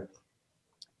 So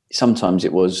sometimes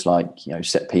it was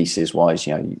set pieces wise,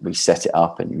 we set it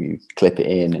up and you clip it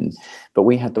in, but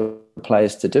we had the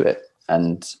players to do it,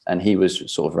 and he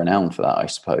was sort of renowned for that, I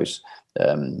suppose.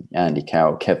 Andy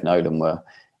Carroll, Kev Nolan were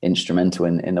instrumental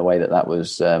in the way that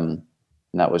was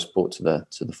brought to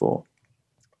the fore.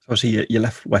 Obviously, you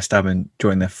left West Ham and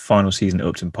joined their final season at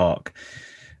Upton Park,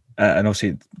 and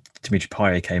obviously Dimitri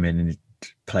Payet came in and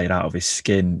played out of his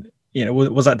skin.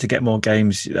 Was that to get more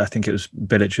games? I think it was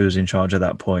Bilic who was in charge at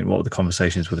that point. What were the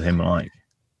conversations with him like?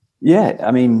 Yeah,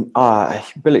 I mean,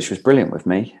 Bilic was brilliant with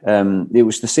me. It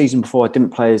was the season before I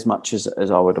didn't play as much as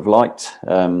I would have liked.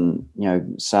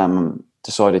 Sam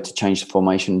decided to change the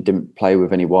formation, didn't play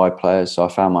with any wide players, so I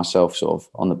found myself sort of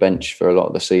on the bench for a lot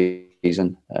of the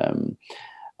season.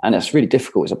 And it's really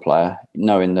difficult as a player,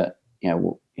 knowing that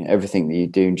everything that you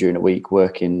do during a week,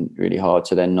 working really hard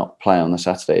to then not play on the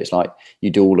Saturday. It's like you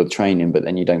do all of the training, but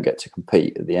then you don't get to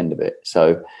compete at the end of it.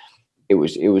 So it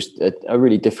was a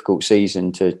really difficult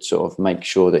season to sort of make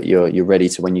sure that you're ready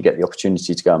to when you get the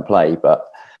opportunity to go and play. But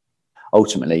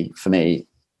ultimately, for me,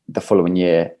 the following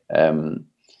year,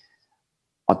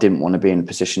 I didn't want to be in a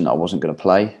position that I wasn't going to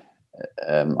play.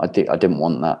 I didn't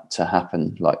want that to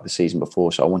happen like the season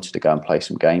before, so I wanted to go and play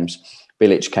some games.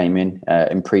 Bilic came in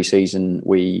pre-season.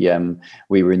 We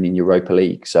were in the Europa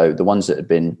League, so the ones that had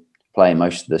been playing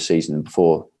most of the season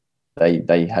before,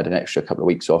 they had an extra couple of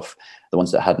weeks off. The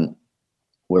ones that hadn't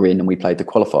were in, and we played the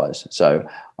qualifiers. So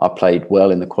I played well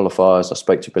in the qualifiers. I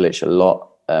spoke to Bilic a lot.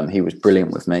 He was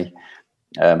brilliant with me,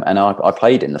 and I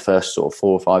played in the first sort of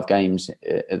 4 or 5 games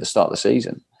at the start of the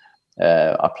season.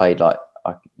 I played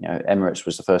Emirates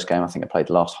was the first game. I think I played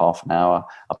the last half an hour.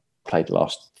 I played the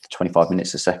last 25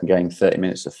 minutes the second game, 30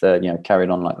 minutes the third,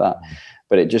 carried on like that.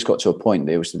 But it just got to a point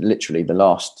that it was literally the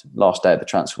last day of the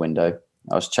transfer window.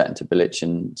 I was chatting to Bilic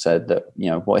and said that,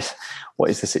 what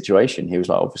is the situation? He was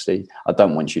like, obviously, I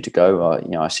don't want you to go.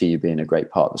 I see you being a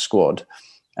great part of the squad,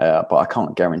 but I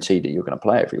can't guarantee that you're going to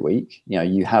play every week.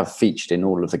 You have featured in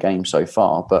all of the games so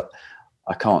far, but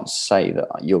I can't say that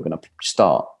you're going to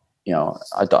start.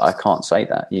 I can't say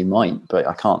that. You might, but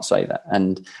I can't say that.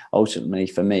 And ultimately,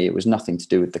 for me, it was nothing to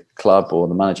do with the club or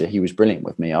the manager. He was brilliant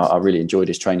with me. I really enjoyed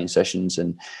his training sessions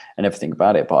and everything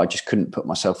about it. But I just couldn't put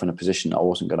myself in a position that I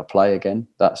wasn't going to play again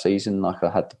that season like I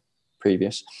had the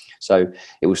previous. So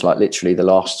it was like literally the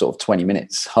last sort of 20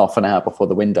 minutes, half an hour before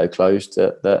the window closed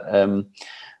that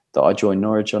I joined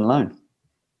Norwich on loan.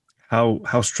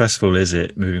 How stressful is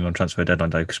it moving on transfer deadline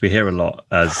day? Because we hear a lot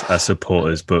as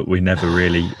supporters, but we never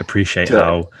really appreciate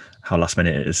how last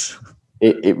minute it is.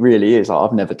 It really is. Like,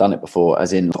 I've never done it before,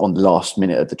 as in on the last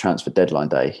minute of the transfer deadline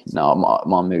day. No,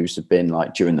 my moves have been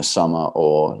like during the summer,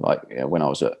 or like when I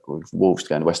was at Wolves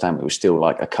going to West Ham, it was still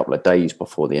like a couple of days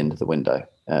before the end of the window.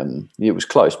 It was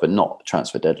close, but not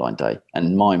transfer deadline day.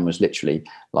 And mine was literally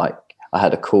like, I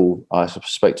had a call. I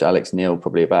spoke to Alex Neil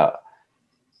probably about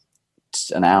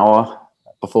an hour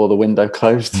before the window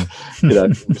closed.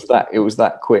 It was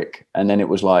that quick. And then it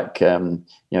was like,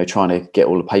 trying to get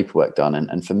all the paperwork done.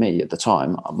 And for me at the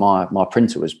time, my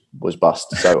printer was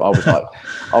bust. So I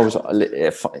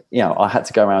had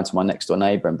to go around to my next door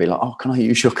neighbour and be like, oh, can I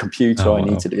use your computer? I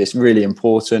need to do this. Really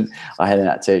important.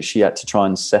 She had to try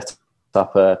and set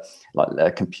up a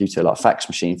computer, like fax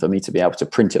machine, for me to be able to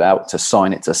print it out, to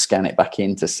sign it, to scan it back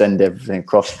in, to send everything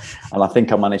across. And I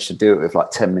think I managed to do it with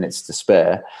like 10 minutes to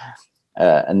spare.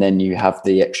 And then you have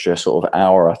the extra sort of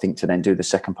hour, I think, to then do the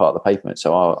second part of the paper.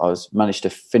 So I managed to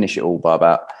finish it all by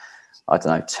about,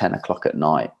 10 o'clock at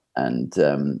night. And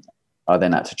I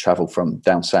then had to travel from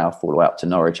down south all the way up to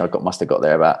Norwich. Must have got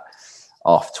there about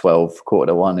 12:30,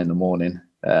 1:15 in the morning.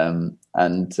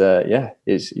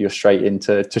 You're straight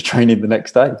into training the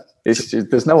next day.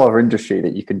 There's no other industry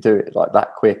that you can do it like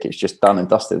that quick. It's just done and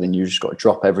dusted, and you just got to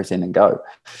drop everything and go.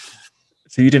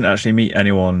 So you didn't actually meet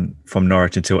anyone from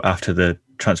Norwich until after the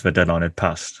transfer deadline had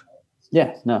passed?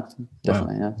 Yeah, no,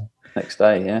 definitely. Wow.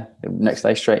 Yeah. Next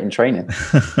day straight in training.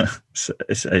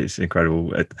 It's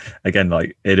incredible. Again,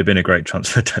 like, it'd have been a great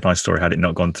transfer deadline story had it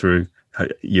not gone through.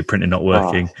 Your printer not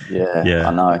working. Yeah,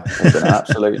 I know. It's been an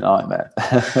absolute nightmare.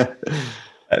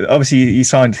 Obviously, you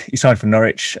signed for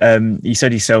Norwich. You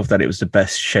said yourself that it was the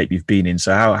best shape you've been in.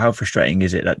 So how frustrating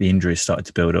is it that the injuries started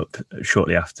to build up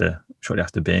shortly after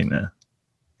being there?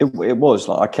 It was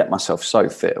like, I kept myself so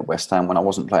fit at West Ham when I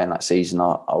wasn't playing that season.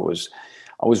 I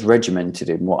was regimented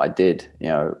in what I did.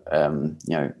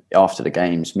 After the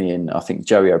games, me and I think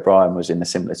Joey O'Brien was in a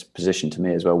similar position to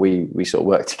me as well. We sort of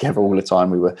worked together all the time.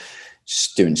 We were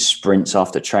just doing sprints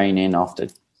after training, after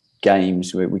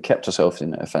games. We kept ourselves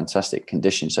in a fantastic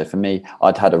condition. So for me,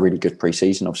 I'd had a really good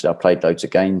pre-season. Obviously, I played loads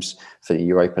of games for the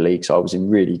Europa League, so I was in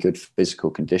really good physical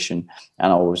condition,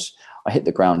 and I hit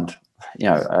the ground.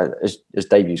 As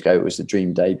debuts go, it was the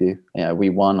dream debut. We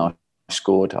won. I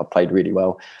scored. I played really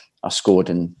well. I scored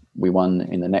and we won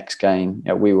in the next game.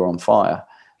 We were on fire.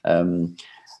 And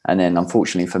then,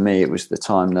 unfortunately for me, it was the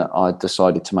time that I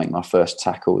decided to make my first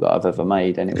tackle that I've ever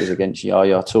made, and it was against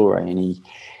Yaya Toure, and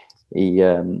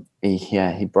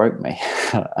he broke me.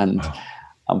 And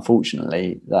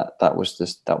unfortunately, that was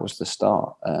the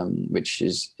start, which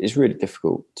is really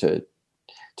difficult to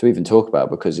even talk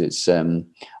about, because it's I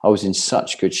was in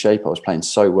such good shape. I was playing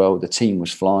so well. The team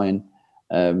was flying.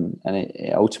 And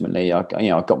ultimately, I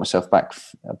got myself back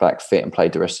fit and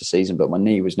played the rest of the season, but my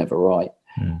knee was never right.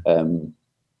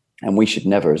 And we should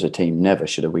never, as a team,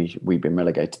 should have we been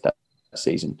relegated that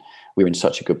season. We were in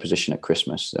such a good position at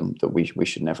Christmas that we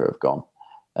should never have gone.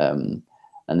 And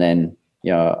then,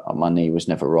 my knee was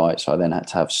never right, so I then had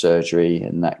to have surgery,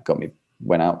 and that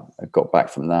went out. I got back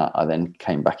from that. I then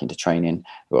came back into training.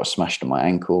 I got smashed on my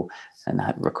ankle and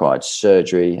had required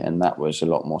surgery, and that was a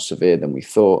lot more severe than we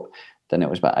thought. Then it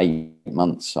was about 8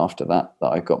 months after that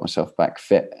I got myself back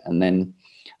fit. And then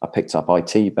I picked up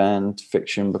IT band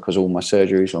fiction because all my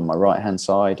surgeries were on my right-hand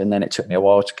side. And then it took me a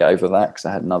while to get over that because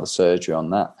I had another surgery on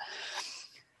that.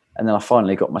 And then I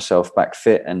finally got myself back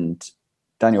fit, and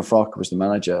Daniel Farke was the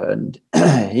manager, and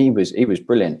he was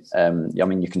brilliant.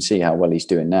 You can see how well he's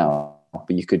doing now, but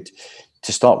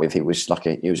to start with, it was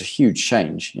a huge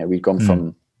change. We'd gone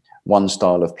from one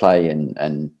style of play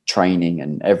and training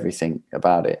and everything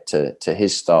about it to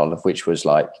his style, of which was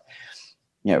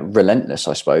relentless,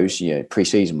 I suppose.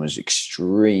 Pre-season was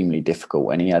extremely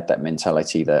difficult, and he had that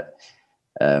mentality that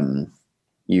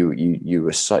you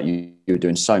were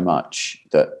doing so much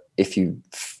that if you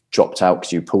dropped out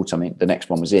because you pulled something, the next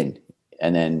one was in,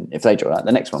 and then if they dropped out,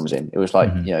 the next one was in. It was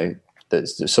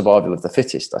the survival of the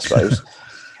fittest, I suppose.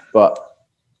 But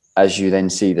as you then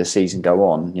see the season go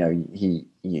on,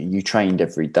 you trained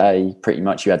every day pretty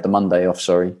much. You had the Monday off,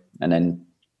 and then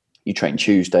you trained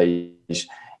Tuesdays.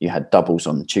 You had doubles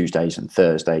on Tuesdays and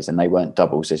Thursdays, and they weren't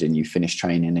doubles as in you finish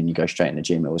training and you go straight in the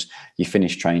gym. It was you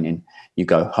finish training, you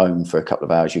go home for a couple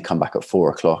of hours, you come back at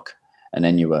 4:00, and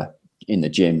then you were in the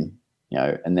gym,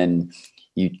 and then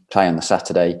you play on the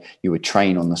Saturday, you would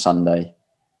train on the Sunday,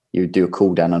 you would do a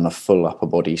cool down on a full upper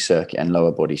body circuit and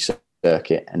lower body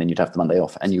circuit, and then you'd have the Monday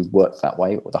off, and you work that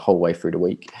way the whole way through the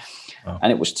week. Wow.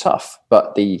 And it was tough,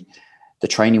 but the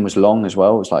training was long as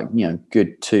well. It was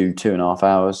good 2.5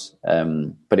 hours,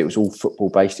 but it was all football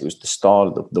based. It was the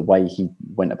style, the way he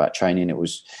went about training. It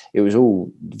was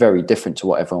all very different to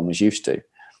what everyone was used to.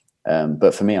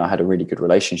 But for me, I had a really good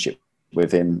relationship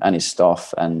with him and his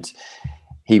staff, and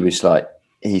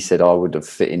he said I would have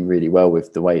fit in really well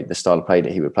with the style of play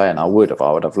that he would play, and I would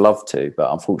have loved to,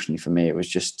 but unfortunately for me, it was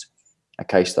just a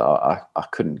case that I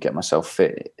couldn't get myself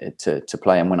fit to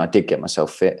play. And when I did get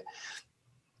myself fit,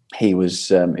 he was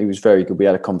very good. We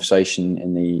had a conversation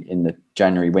in the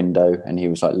January window, and he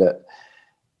was like, "Look,"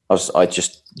 I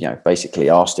just basically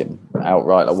asked him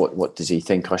outright, like, what does he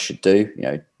think I should do?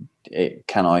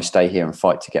 Can I stay here and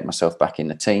fight to get myself back in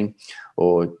the team,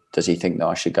 or does he think that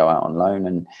I should go out on loan?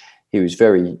 And he was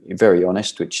very, very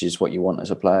honest, which is what you want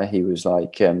as a player. He was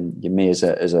like, "Me as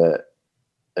a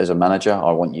manager,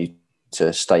 I want you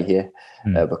to stay here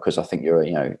because I think you're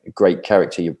a great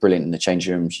character. You're brilliant in the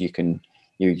changing rooms. You can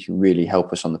really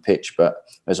help us on the pitch. But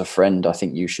as a friend, I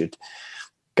think you should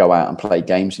go out and play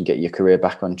games and get your career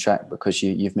back on track because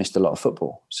you've missed a lot of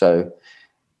football." So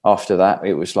after that,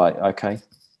 it was like, okay,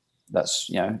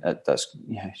 that's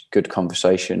good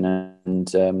conversation,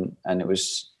 and it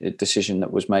was a decision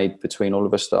that was made between all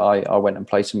of us that I went and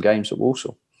played some games at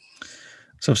Walsall.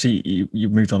 So obviously you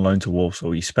moved on loan to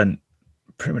Walsall. You spent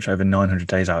pretty much over 900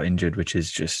 days out injured, which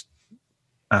is just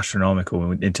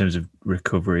astronomical in terms of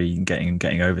recovery and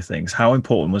getting over things. How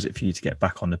important was it for you to get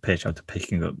back on the pitch after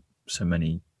picking up so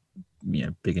many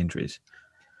big injuries?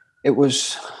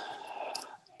 It's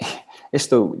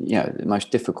the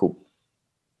most difficult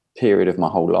period of my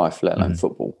whole life, let alone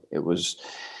football. It was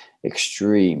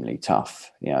extremely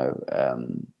tough,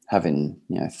 having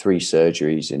 3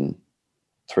 surgeries in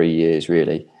 3 years,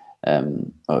 really,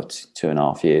 or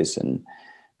 2.5 years, and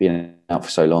being out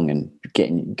for so long and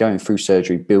going through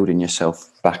surgery, building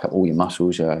yourself back up, all your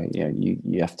muscles.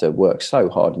 You have to work so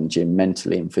hard in the gym,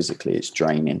 mentally and physically. It's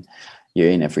draining. You're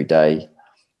in every day.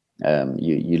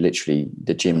 You literally,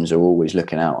 the gyms are always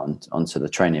looking out onto the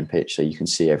training pitch, so you can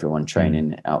see everyone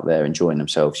training out there, enjoying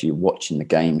themselves. You're watching the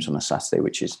games on a Saturday,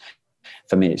 which is,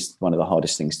 for me, it's one of the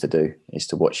hardest things to do, is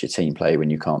to watch your team play when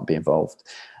you can't be involved.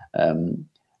 And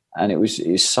it was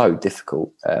so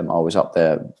difficult. I was up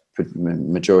there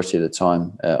majority of the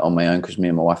time on my own because me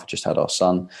and my wife had just had our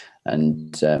son,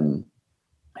 and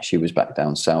she was back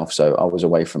down south, so I was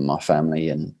away from my family,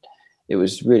 and it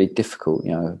was really difficult,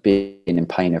 being in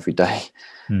pain every day.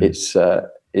 I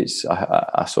sort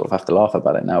of have to laugh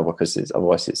about it now because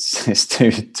otherwise it's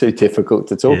too difficult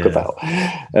to talk about.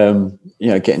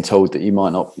 Getting told that you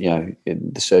might not, the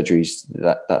surgeries,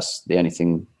 that's the only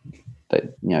thing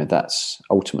that, that's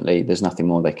ultimately, there's nothing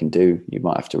more they can do. You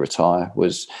might have to retire,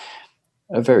 was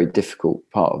a very difficult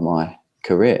part of my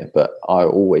career. But I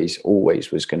always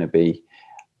was going to be,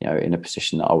 in a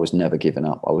position that I was never giving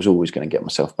up. I was always going to get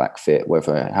myself back fit,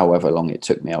 however long it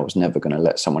took me. I was never going to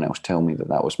let someone else tell me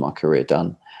that was my career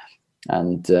done.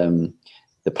 And the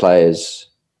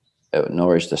players at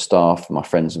Norwich, the staff, my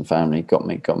friends and family got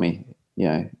me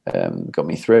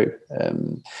through.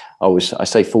 I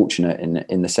say fortunate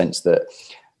in the sense that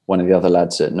one of the other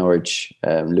lads at Norwich,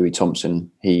 Louis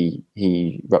Thompson,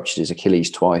 he ruptured his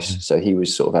Achilles twice, so he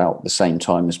was sort of out the same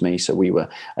time as me. So we were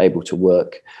able to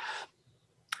work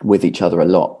with each other a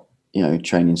lot,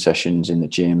 training sessions in the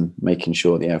gym, making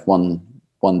sure that if one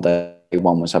day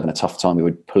one was having a tough time, we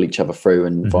would pull each other through,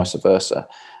 and vice versa.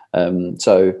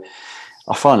 So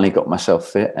I finally got myself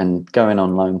fit, and going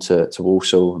on loan to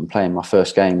Walsall and playing my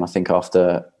first game, I think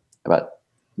after about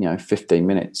 15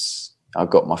 minutes, I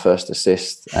got my first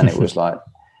assist, and it was like,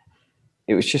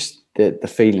 it was just the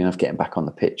feeling of getting back on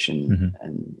the pitch and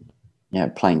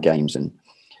playing games and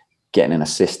getting an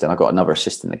assist. And I got another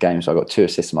assist in the game, so I got 2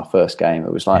 assists in my first game.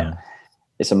 It was like,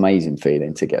 it's amazing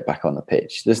feeling to get back on the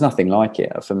pitch. There's nothing like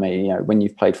it for me. When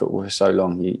you've played football for so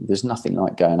long, there's nothing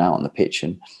like going out on the pitch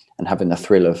and having the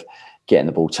thrill of getting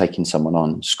the ball, taking someone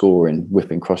on, scoring,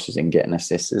 whipping crosses and getting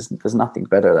assists. There's nothing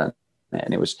better than it.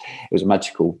 And it was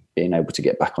magical being able to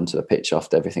get back onto the pitch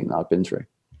after everything that I've been through.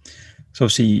 So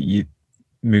obviously you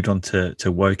moved on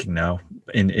to Woking now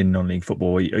in non-league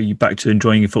football. Are you back to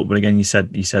enjoying your football again? You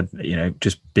said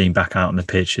just being back out on the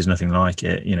pitch is nothing like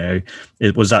it.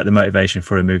 Was that the motivation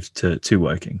for a move to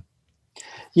Woking?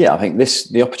 Yeah, I think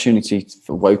the opportunity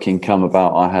for Woking come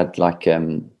about. I had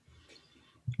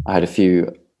a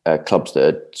few clubs that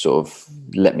had sort of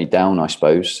let me down, I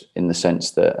suppose, in the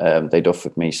sense that they'd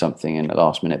offered me something and at the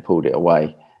last minute pulled it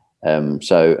away.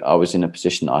 So I was in a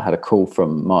position that I had a call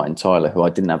from Martin Tyler, who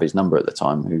I didn't have his number at the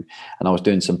time, and I was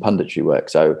doing some punditry work.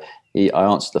 So I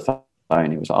answered the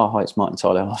phone. He was like, "Oh, hi, it's Martin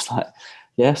Tyler." And I was like,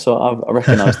 "Yeah." So I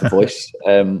recognised the voice,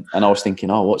 and I was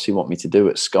thinking, "Oh, what's he want me to do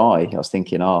at Sky?" I was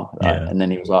thinking, and then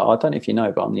he was like, "I don't know if you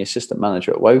know, but I'm the assistant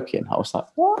manager at Woking." I was like,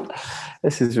 "What?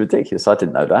 This is ridiculous." I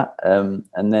didn't know that.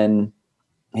 And then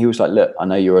he was like, look, I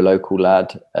know you're a local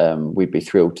lad. We'd be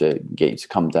thrilled to get you to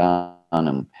come down,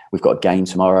 and we've got a game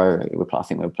tomorrow. I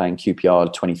think we're playing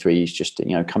QPR 23s. Just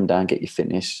to, come down, get your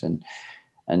fitness,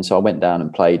 and so I went down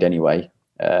and played anyway.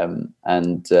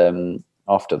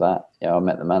 After that, I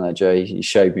met the manager. He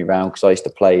showed me around because I used to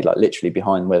play like literally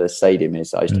behind where the stadium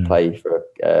is. I used to play for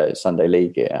Sunday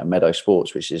League at Meadow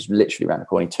Sports, which is literally around the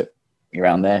corner. He took me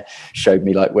around there, showed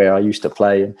me like where I used to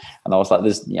play, and I was like,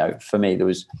 "There's, for me, it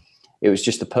was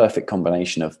just a perfect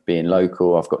combination of being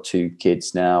local. I've got 2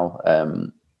 kids now,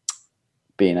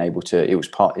 being able to.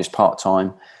 It's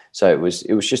part-time, so it was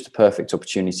just a perfect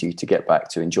opportunity to get back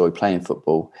to enjoy playing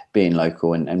football, being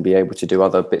local, and be able to do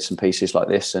other bits and pieces like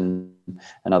this and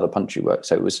other puntry work.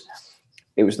 So it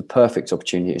was the perfect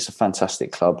opportunity. It's a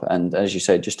fantastic club, and as you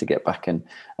said, just to get back and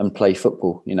play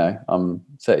football. I'm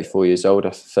 34 years old.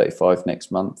 I'm 35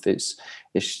 next month. It's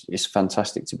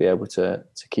fantastic to be able to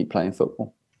keep playing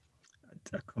football.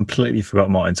 I completely forgot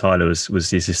Martin Tyler was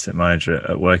the assistant manager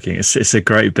at Working. It's a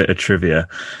great bit of trivia.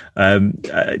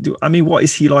 What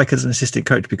is he like as an assistant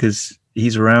coach? Because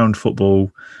he's around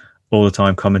football all the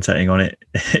time, commentating on it.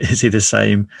 Is he the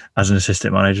same as an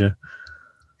assistant manager?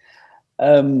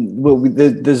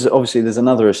 There's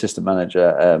another assistant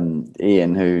manager,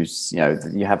 Ian, who's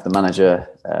you have the manager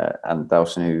and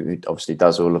Dawson, who obviously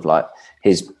does all of like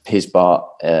his part.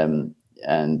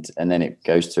 And then it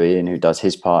goes to Ian, who does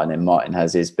his part, and then Martin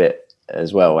has his bit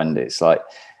as well. And it's like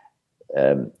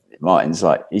Martin's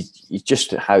like he's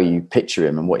just how you picture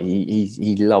him, and what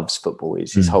he loves football.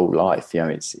 It's his whole life.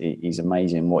 He's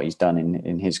amazing what he's done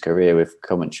in his career with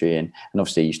commentary, and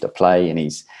obviously he used to play, and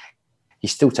he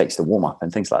still takes the warm up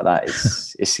and things like that.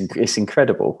 It's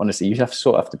incredible. Honestly, you have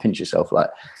to pinch yourself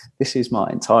like, this is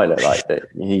Martin Tyler. Like that,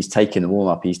 he's taking the warm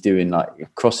up. He's doing like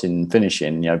crossing,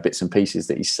 finishing, bits and pieces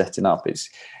that he's setting up. It's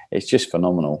just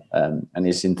phenomenal. And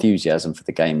his enthusiasm for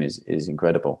the game is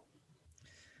incredible.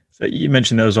 So you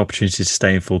mentioned there was opportunities to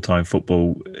stay in full-time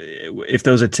football. If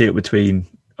there was a tier between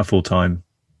a full-time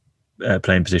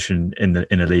playing position in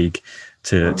a league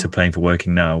to playing for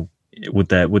Working now,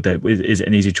 is it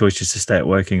an easy choice just to stay at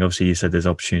Working? Obviously, you said there's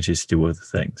opportunities to do other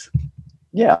things.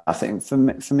 Yeah, I think for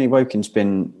me, Woking's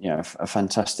been a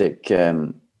fantastic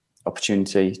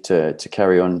opportunity to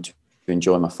carry on, to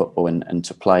enjoy my football and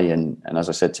to play and as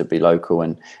I said, to be local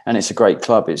and it's a great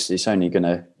club. It's only going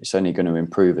to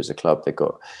improve as a club. They've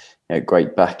got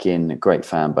great backing, a great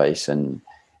fan base, and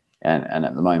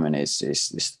at the moment it's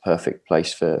the perfect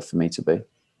place for me to be.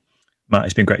 Matt,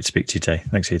 it's been great to speak to you today.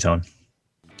 Thanks for your time.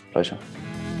 Pleasure.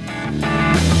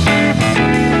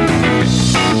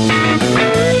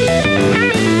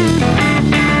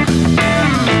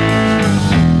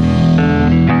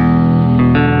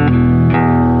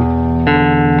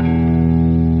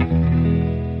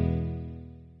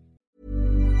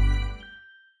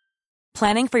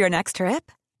 Planning for your next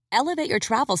trip? Elevate your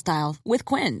travel style with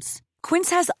Quince. Quince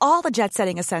has all the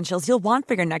jet-setting essentials you'll want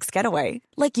for your next getaway,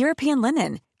 like European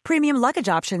linen, premium luggage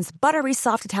options, buttery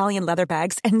soft Italian leather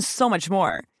bags, and so much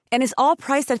more. And is all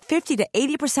priced at 50 to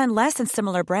 80% less than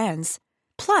similar brands.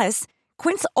 Plus,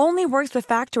 Quince only works with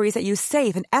factories that use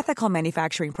safe and ethical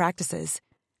manufacturing practices.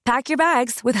 Pack your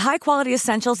bags with high-quality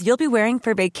essentials you'll be wearing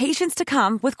for vacations to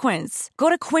come with Quince. Go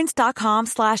to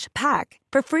quince.com/pack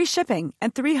for free shipping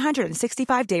and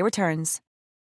 365-day returns.